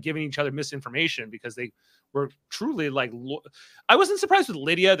kind of like giving each other misinformation because they were truly like. I wasn't surprised with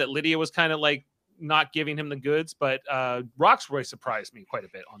Lydia that Lydia was kind of like not giving him the goods, but Roxroy surprised me quite a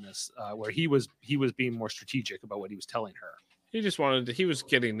bit on this, where he was being more strategic about what he was telling her. He was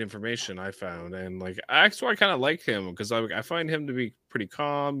getting information, I found, and like that's why I kind of like him, because I find him to be pretty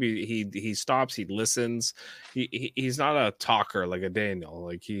calm. He stops, he listens. He's not a talker like a Daniel.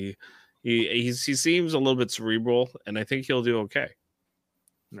 Like he seems a little bit cerebral, and I think he'll do okay.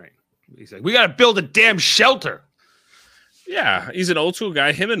 Right. He's like, we got to build a damn shelter. Yeah, he's an old school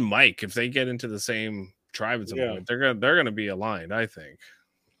guy. Him and Mike, if they get into the same tribe at some point, they're gonna be aligned, I think.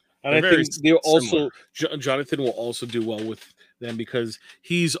 And I think they also Jonathan will also do well with them because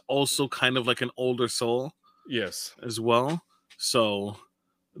he's also kind of like an older soul. Yes, as well. So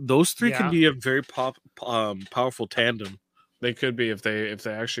those three can be a very powerful tandem. They could be if they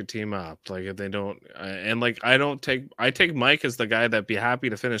actually team up. Like if they don't, and like I take Mike as the guy that'd be happy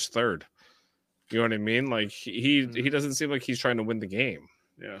to finish third. You know what I mean? Like he doesn't seem like he's trying to win the game.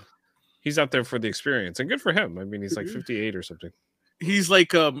 Yeah, he's out there for the experience, and good for him. I mean, he's like 58 or something. He's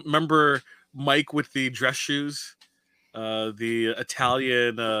like, remember Mike with the dress shoes, the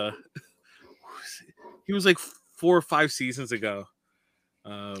Italian. He was like 4 or 5 seasons ago.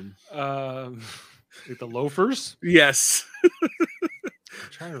 Like the loafers. Yes, I'm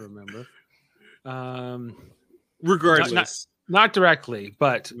trying to remember. Regardless, not directly,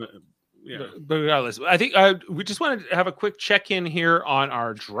 but. Yeah, but regardless, I think we just wanted to have a quick check-in here on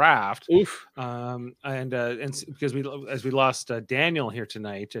our draft. Oof. And because we lost Daniel here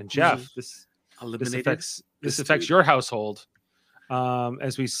tonight, and Jeff, this affects your household.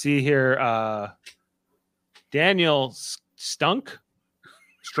 As we see here, Daniel Strunk.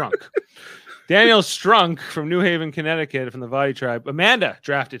 Daniel Strunk from New Haven, Connecticut, from the Vadi tribe. Amanda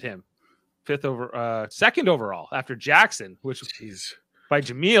drafted him 2nd overall after Jackson, which was by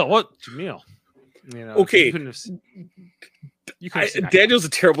Jamil. What Jamil? You know, okay. Daniel's a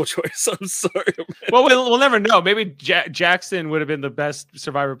terrible choice. I'm sorry. Well, we'll never know. Maybe Jackson would have been the best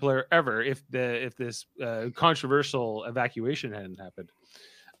Survivor player ever if this controversial evacuation hadn't happened.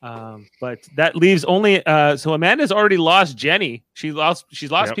 But that leaves only. So Amanda's already lost Jenny. She's lost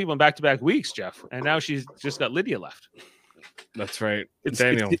people in back-to-back weeks, Jeff, and now she's just got Lydia left. That's right.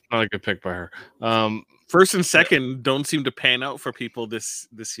 Daniel, not a good pick by her. First and second don't seem to pan out for people this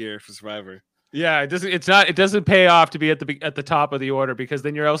year for Survivor. Yeah, it doesn't. It doesn't pay off to be at the top of the order, because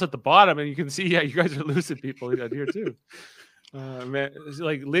then you're also at the bottom, and you can see, you guys are losing people here too. Man,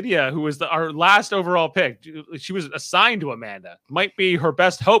 like Lydia, who was our last overall pick, she was assigned to Amanda. Might be her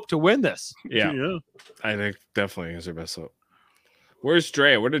best hope to win this. Yeah. I think definitely is her best hope. Where's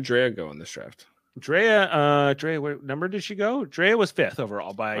Drea? Where did Drea go in this draft? Drea, what number did she go? Drea was 5th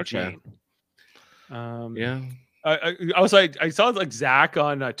overall by Jane. I was like, I saw like Zach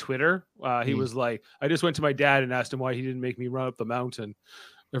on Twitter. He was like, I just went to my dad and asked him why he didn't make me run up the mountain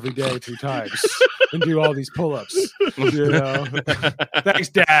every day 3 times and do all these pull-ups. You know, thanks,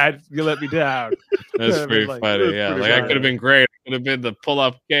 Dad. You let me down. That's pretty funny. Yeah, like I could have been great. I could have been the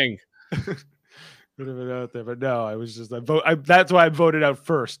pull-up king. Could have been out there, but no, I was just that's why I voted out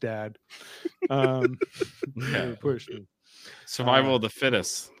first, Dad. Pushed me. Survival of the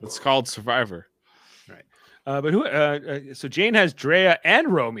fittest. It's called Survivor. Right. But who? So Jane has Drea and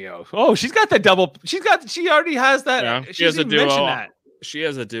Romeo. Oh, she's got the double. She already has that. Yeah, she has a duo. She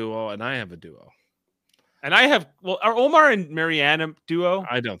has a duo, and I have a duo. And I have. Well, are Omar and Marianne a duo?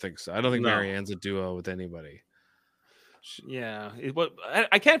 I don't think so. I don't think Marianne's a duo with anybody. Yeah,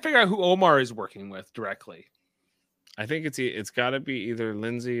 I can't figure out who Omar is working with directly. I think it's got to be either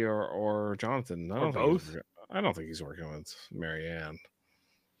Lindsay or Jonathan. Or both. I don't think he's working with Marianne.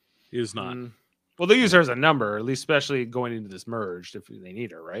 He is not. Well, they use her as a number, at least, especially going into this merge if they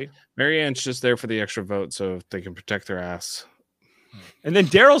need her, right? Marianne's just there for the extra vote, so they can protect their ass. And then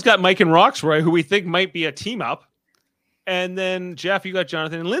Daryl's got Mike and Roxroy, who we think might be a team up. And then Jeff, you got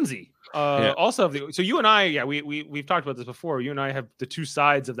Jonathan and Lindsay. Also, so you and I, we've talked about this before. You and I have the 2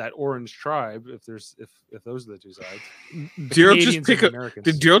 sides of that orange tribe. If those are the 2 sides, did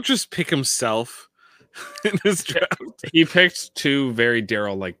Daryl just pick himself in this draft? He picked 2 very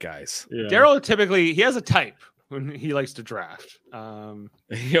Daryl-like guys. Yeah. Daryl typically he has a type when he likes to draft.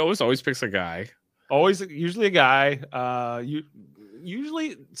 He always picks a guy. Usually a guy.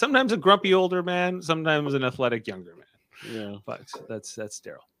 usually sometimes a grumpy older man, sometimes an athletic younger man. Yeah, but that's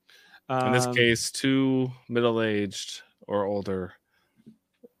Daryl. In this case, 2 middle-aged or older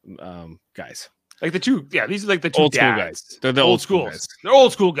guys. Like the two, these are like the two old dads. School guys. They're the old school guys. They're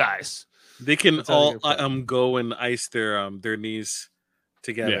old school guys. They can all go and ice their knees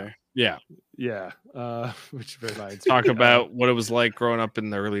together. Yeah. Which reminds talk about what it was like growing up in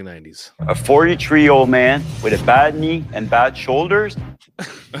the early 90s. A 43-year-old man with a bad knee and bad shoulders.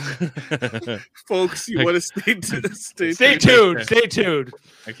 Folks, you want to stay tuned. Stay tuned.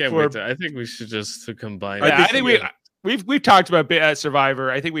 I can't wait. I think we should just combine. I think we've talked about Survivor.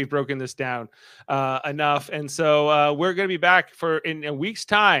 I think we've broken this down enough, and so we're going to be back in a week's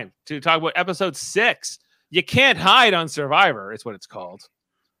time to talk about episode 6. You can't hide on Survivor. It's what it's called.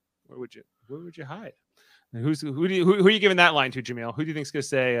 Where would you hide? And who are you giving that line to, Jamil? Who do you think's going to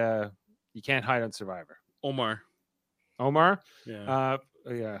say you can't hide on Survivor? Omar. Yeah.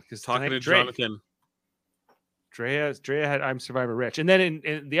 Because talking to Jonathan. Drea had I'm Survivor Rich. And then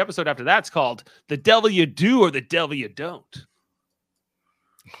in the episode after that's called The Devil You Do or The Devil You Don't.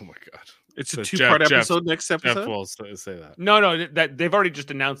 Oh my God. It's a 2-part episode next episode? Jeff will say that. No, that they've already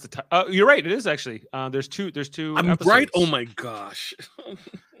just announced the you're right, it is actually. There's two I'm episodes. Right. Oh my gosh.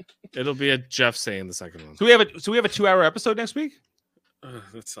 It'll be a Jeff saying the second one. So we have a 2-hour episode next week?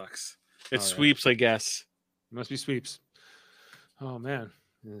 That sucks. It's sweeps, I guess. It must be sweeps. Oh man.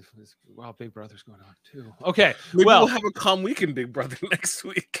 Wow, Big Brother's going on too. Okay, maybe we'll have a calm weekend, Big Brother, next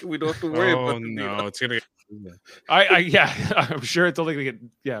week. We don't have to worry about. Oh no, it's gonna. I'm sure it's only gonna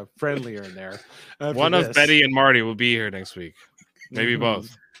get friendlier in there. One of Betty and Marty will be here next week. Maybe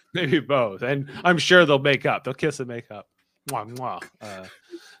both. Maybe both, and I'm sure they'll make up. They'll kiss and make up. Mwah, mwah.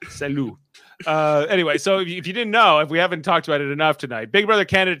 Salut. Anyway, so if you didn't know, if we haven't talked about it enough tonight, Big Brother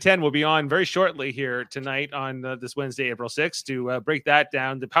Canada 10 will be on very shortly here tonight on this Wednesday, April 6th, to break that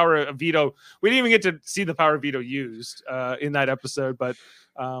down. The power of veto. We didn't even get to see the power of veto used in that episode, but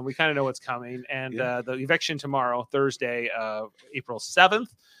we kind of know what's coming. And the eviction tomorrow, Thursday, April 7th,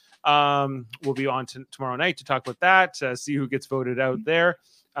 we'll be on tomorrow night to talk about that, see who gets voted out there.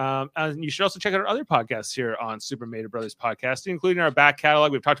 And you should also check out our other podcasts here on Super Mario Brothers Podcasting, including our back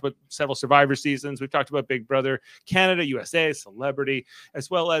catalog. We've talked about several Survivor seasons. We've talked about Big Brother Canada, USA, Celebrity, as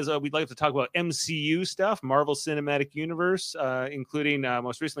well as we'd like to talk about MCU stuff, Marvel Cinematic Universe, including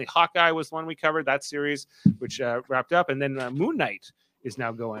most recently Hawkeye was one we covered, that series, which wrapped up. And then Moon Knight is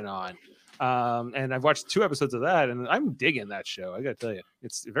now going on. And I've watched 2 episodes of that, and I'm digging that show. I got to tell you,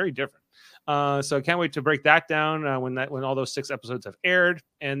 it's very different. So I can't wait to break that down when all those 6 episodes have aired.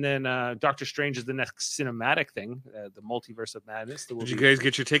 And then Doctor Strange is the next cinematic thing, the Multiverse of Madness. Did you guys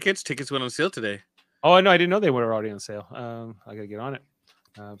get your tickets? Tickets went on sale today. Oh, no, I didn't know they were already on sale. I got to get on it.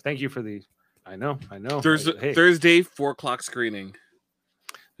 Thank you for the. I know. Thursday 4:00 screening.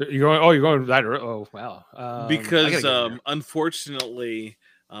 You're going that early? Oh, wow. Because unfortunately.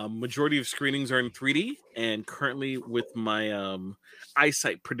 Majority of screenings are in 3D, and currently with my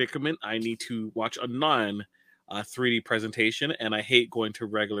eyesight predicament, I need to watch a non 3D presentation, and I hate going to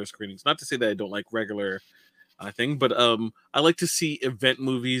regular screenings. Not to say that I don't like regular thing, but I like to see event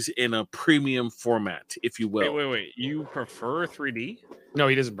movies in a premium format, if you will. Wait. You prefer 3D? No,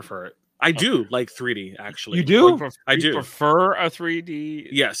 he doesn't prefer it. I do like 3D, actually. You do? I do. Prefer a 3D?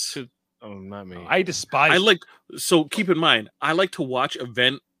 Yes. Oh, not me. I despise. So keep in mind, I like to watch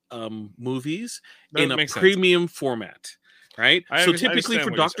event movies in a premium format, right? So typically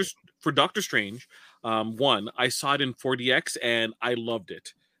for Doctor Strange, I saw it in 4DX and I loved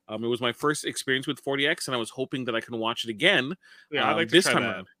it. It was my first experience with 4DX, and I was hoping that I can watch it again. Yeah, I'd like to this time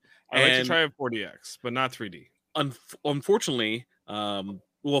around. I like to try a 4DX, but not 3D. Unfortunately,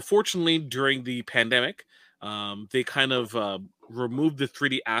 fortunately during the pandemic, they kind of removed the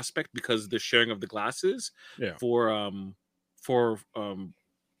 3D aspect because of the sharing of the glasses for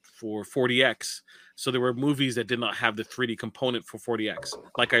 4DX. So there were movies that did not have the 3D component for 4DX.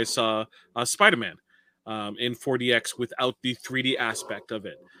 Like I saw Spider-Man in 4DX without the 3D aspect of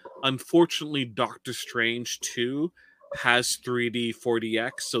it. Unfortunately, Doctor Strange 2 has 3D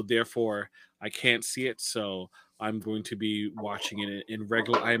 4DX, so therefore I can't see it. So I'm going to be watching it in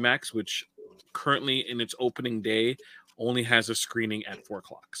regular IMAX, which currently in its opening day only has a screening at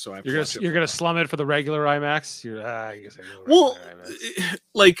 4:00. So you're gonna slum it for the regular IMAX.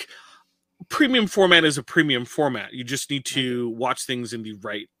 Like premium format is a premium format. You just need to watch things in the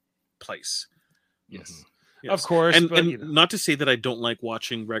right place. Yes. Of course. And not to say that I don't like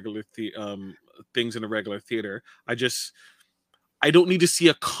watching regular things in a regular theater. I don't need to see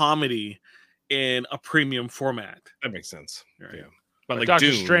a comedy in a premium format. That makes sense. Right. Yeah. But like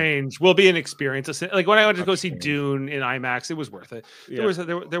Doctor Dune. Strange will be an experience. Like when I went to go see Dune in IMAX, it was worth it. Yeah.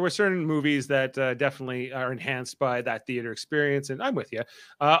 There were certain movies that definitely are enhanced by that theater experience, and I'm with you.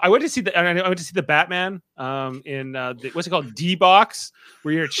 I went to see the Batman in what's it called, D-Box,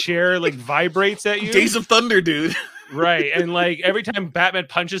 where your chair like vibrates at you. Days of Thunder, dude. Right, and like every time Batman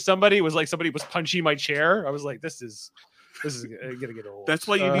punches somebody, it was like somebody was punching my chair. I was like, this is gonna get old. That's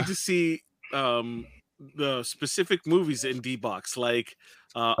why you need to see the specific movies in D-Box, like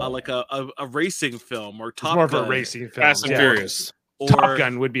a racing film or Top more Gun. of a racing film. Fast and Furious. Or, Top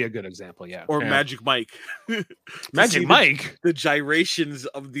Gun would be a good example, yeah. Or Magic Mike. Magic Mike? The gyrations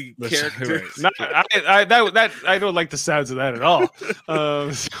of the characters. I don't like the sounds of that at all.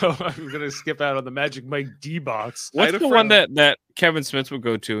 So I'm going to skip out on the Magic Mike D-Box. What's the one that Kevin Smith would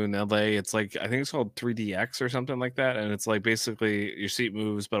go to in LA? It's like, I think it's called 3DX or something like that. And it's like basically your seat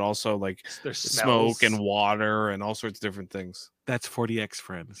moves, but also like there's smoke and water and all sorts of different things. That's 4DX,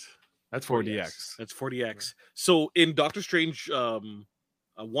 friends. That's 4DX. That's 4DX. So in Doctor Strange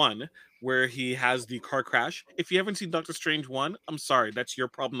 1, where he has the car crash, if you haven't seen Doctor Strange 1, I'm sorry, that's your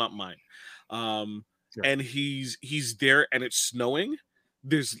problem, not mine. And he's there and it's snowing.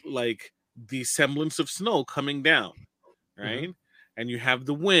 There's like the semblance of snow coming down, right? Mm-hmm. And you have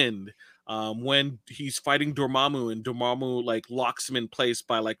the wind. When he's fighting Dormammu and Dormammu like locks him in place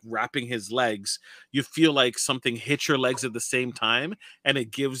by like wrapping his legs, you feel like something hits your legs at the same time, and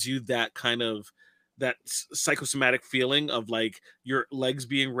it gives you that kind of that psychosomatic feeling of like your legs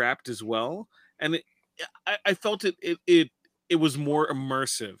being wrapped as well. And I felt it was more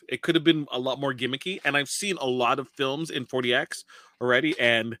immersive. It could have been a lot more gimmicky, and I've seen a lot of films in 4DX already,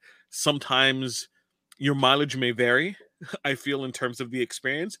 and sometimes your mileage may vary, I feel, in terms of the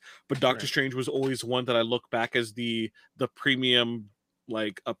experience, but Doctor Strange was always one that I look back as the premium,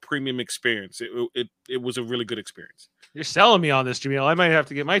 like a premium experience. It was a really good experience. You're selling me on this, Jamil. I might have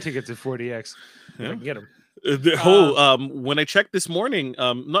to get my tickets at 4DX. Yeah. I can get them. The whole when I checked this morning,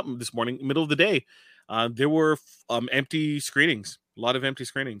 not this morning, middle of the day, there were empty screenings. A lot of empty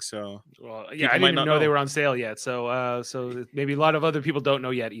screenings. So, well, yeah, I didn't even know they were on sale yet. So, so maybe a lot of other people don't know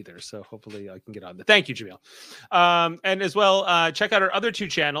yet either. So, hopefully, I can get on there. Thank you, Jamil. And as well, check out our other two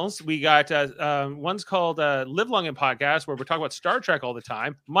channels. We got one's called Live Long and Podcast, where we're talking about Star Trek all the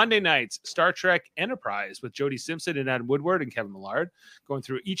time. Monday nights, Star Trek Enterprise with Jody Simpson and Adam Woodward and Kevin Millard, going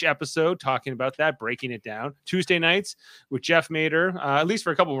through each episode, talking about that, breaking it down. Tuesday nights with Jeff Mader, at least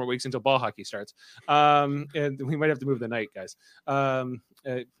for a couple more weeks until ball hockey starts. And we might have to move the night, guys.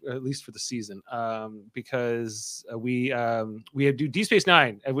 At least for the season, because we do Deep Space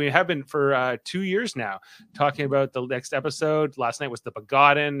Nine, and we have been for 2 years now, talking about the next episode. Last night was the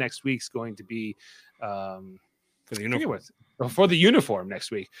Begotten. Next week's going to be for the uniform next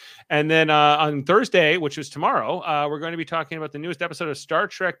week, and then on Thursday, which was tomorrow, we're going to be talking about the newest episode of Star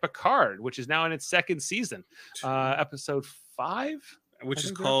Trek Picard, which is now in its second season, episode 5, which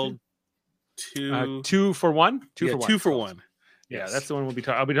is called 2 for 1. 2 for 1. Yeah, that's the one we'll be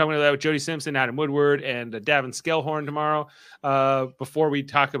talking. I'll be talking about that with Jody Simpson, Adam Woodward, and Davin Skellhorn tomorrow. Before we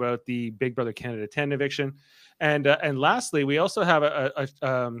talk about the Big Brother Canada 10 eviction, and lastly, we also have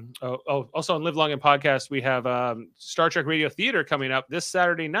also on Live Long and Podcast, we have Star Trek Radio Theater coming up this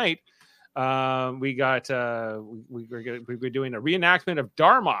Saturday night. We're doing a reenactment of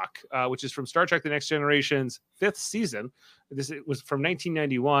Darmok, which is from Star Trek: The Next Generation's 5th season. It was from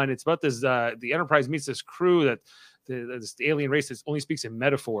 1991. It's about this the Enterprise meets this crew that. This alien race that only speaks in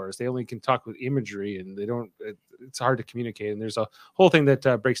metaphors. They only can talk with imagery, and they don't. It's hard to communicate. And there's a whole thing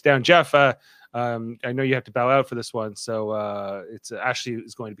that breaks down. Jeff, I know you have to bow out for this one, so it's Ashley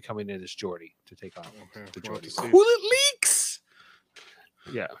is going to be coming in as Geordi to take on the Geordi. Coolant leaks.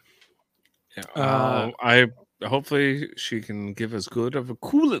 Yeah. I hopefully she can give as good of a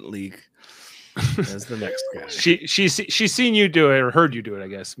coolant leak as the next guy. She's seen you do it, or heard you do it, I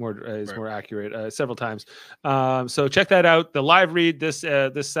guess more accurate, several times. So check that out. The live read this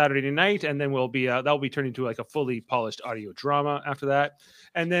Saturday night, and then we'll be that'll be turned into like a fully polished audio drama after that.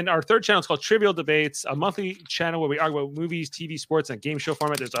 And then our third channel is called Trivial Debates, a monthly channel where we argue about movies, TV, sports, and game show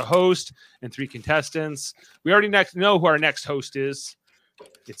format. There's a host and 3 contestants. We already know who our next host is.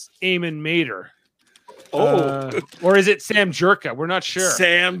 It's Eamon Mader. Or is it Sam Jerka? We're not sure.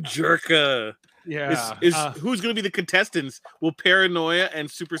 Sam Jerka. Yeah. Is who's going to be the contestants? Will Paranoia and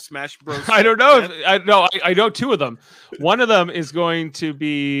Super Smash Bros. I don't know. I know 2 of them. One of them is going to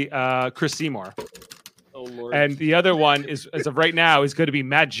be Chris Seymour. Oh Lord. And the other one is, as of right now, is going to be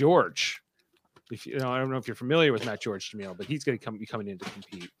Matt George. If I don't know if you're familiar with Matt George, Jamil, but he's going to be coming in to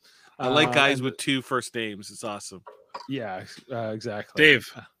compete. I like guys with 2 first names. It's awesome. Yeah, exactly. Dave,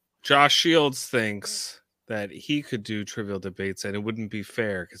 Josh Shields thinks that he could do trivial debates and it wouldn't be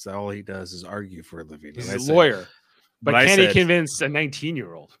fair because all he does is argue for a living. He's a lawyer, but can he convince a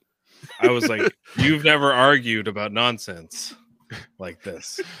 19-year-old? I was like, you've never argued about nonsense like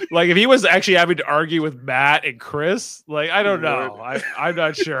this. Like if he was actually having to argue with Matt and Chris, like I don't know. I'm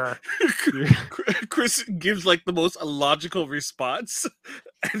not sure. Chris gives like the most illogical response,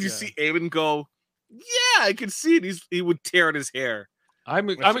 and you see Eamon go, "Yeah, I can see it." He would tear at his hair. I'm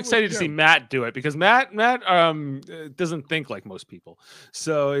excited to see Matt do it because Matt doesn't think like most people,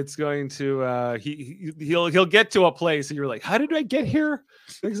 so it's going to he'll get to a place and you're like, how did I get here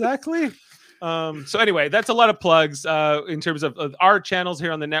exactly? So anyway, that's a lot of plugs in terms of our channels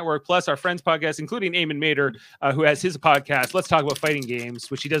here on the network, plus our friends' podcast, including Eamon Mater, who has his podcast. Let's talk about fighting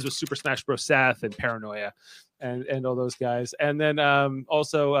games, which he does with Super Smash Bros. Seth and Paranoia. And all those guys, and then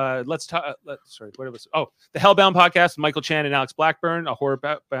also let's talk. Sorry, what was? Oh, the Hellbound podcast with Michael Chan and Alex Blackburn, a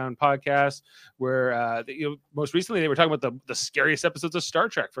horror-bound podcast where most recently they were talking about the scariest episodes of Star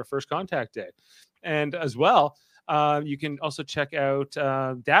Trek for First Contact Day, and as well. You can also check out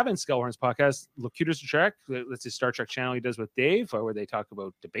Davin Skullhorn's podcast, Locutors to Trek. That's his Star Trek channel he does with Dave, where they talk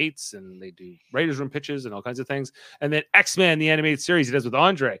about debates and they do writers' room pitches and all kinds of things. And then X-Men, the animated series, he does with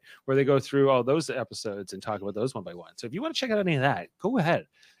Andre, where they go through all those episodes and talk about those one by one. So if you want to check out any of that, go ahead.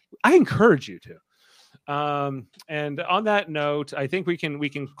 I encourage you to. And on that note, I think we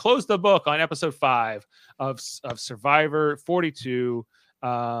can close the book on episode 5 of Survivor 42.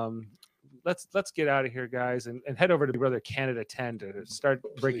 Let's get out of here, guys, and head over to Brother Canada 10 to start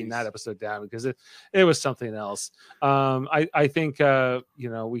breaking that episode down because it was something else. I think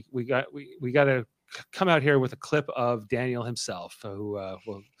we got to come out here with a clip of Daniel himself.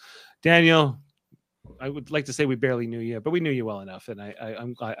 Daniel, I would like to say we barely knew you, but we knew you well enough, and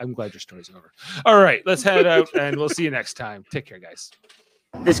I'm glad your story's over. All right, let's head out, and we'll see you next time. Take care, guys.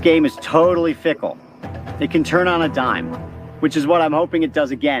 This game is totally fickle. It can turn on a dime. Which is what I'm hoping it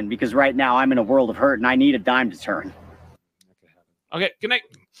does again, because right now I'm in a world of hurt and I need a dime to turn. Okay, good night.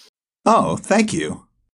 Oh, thank you.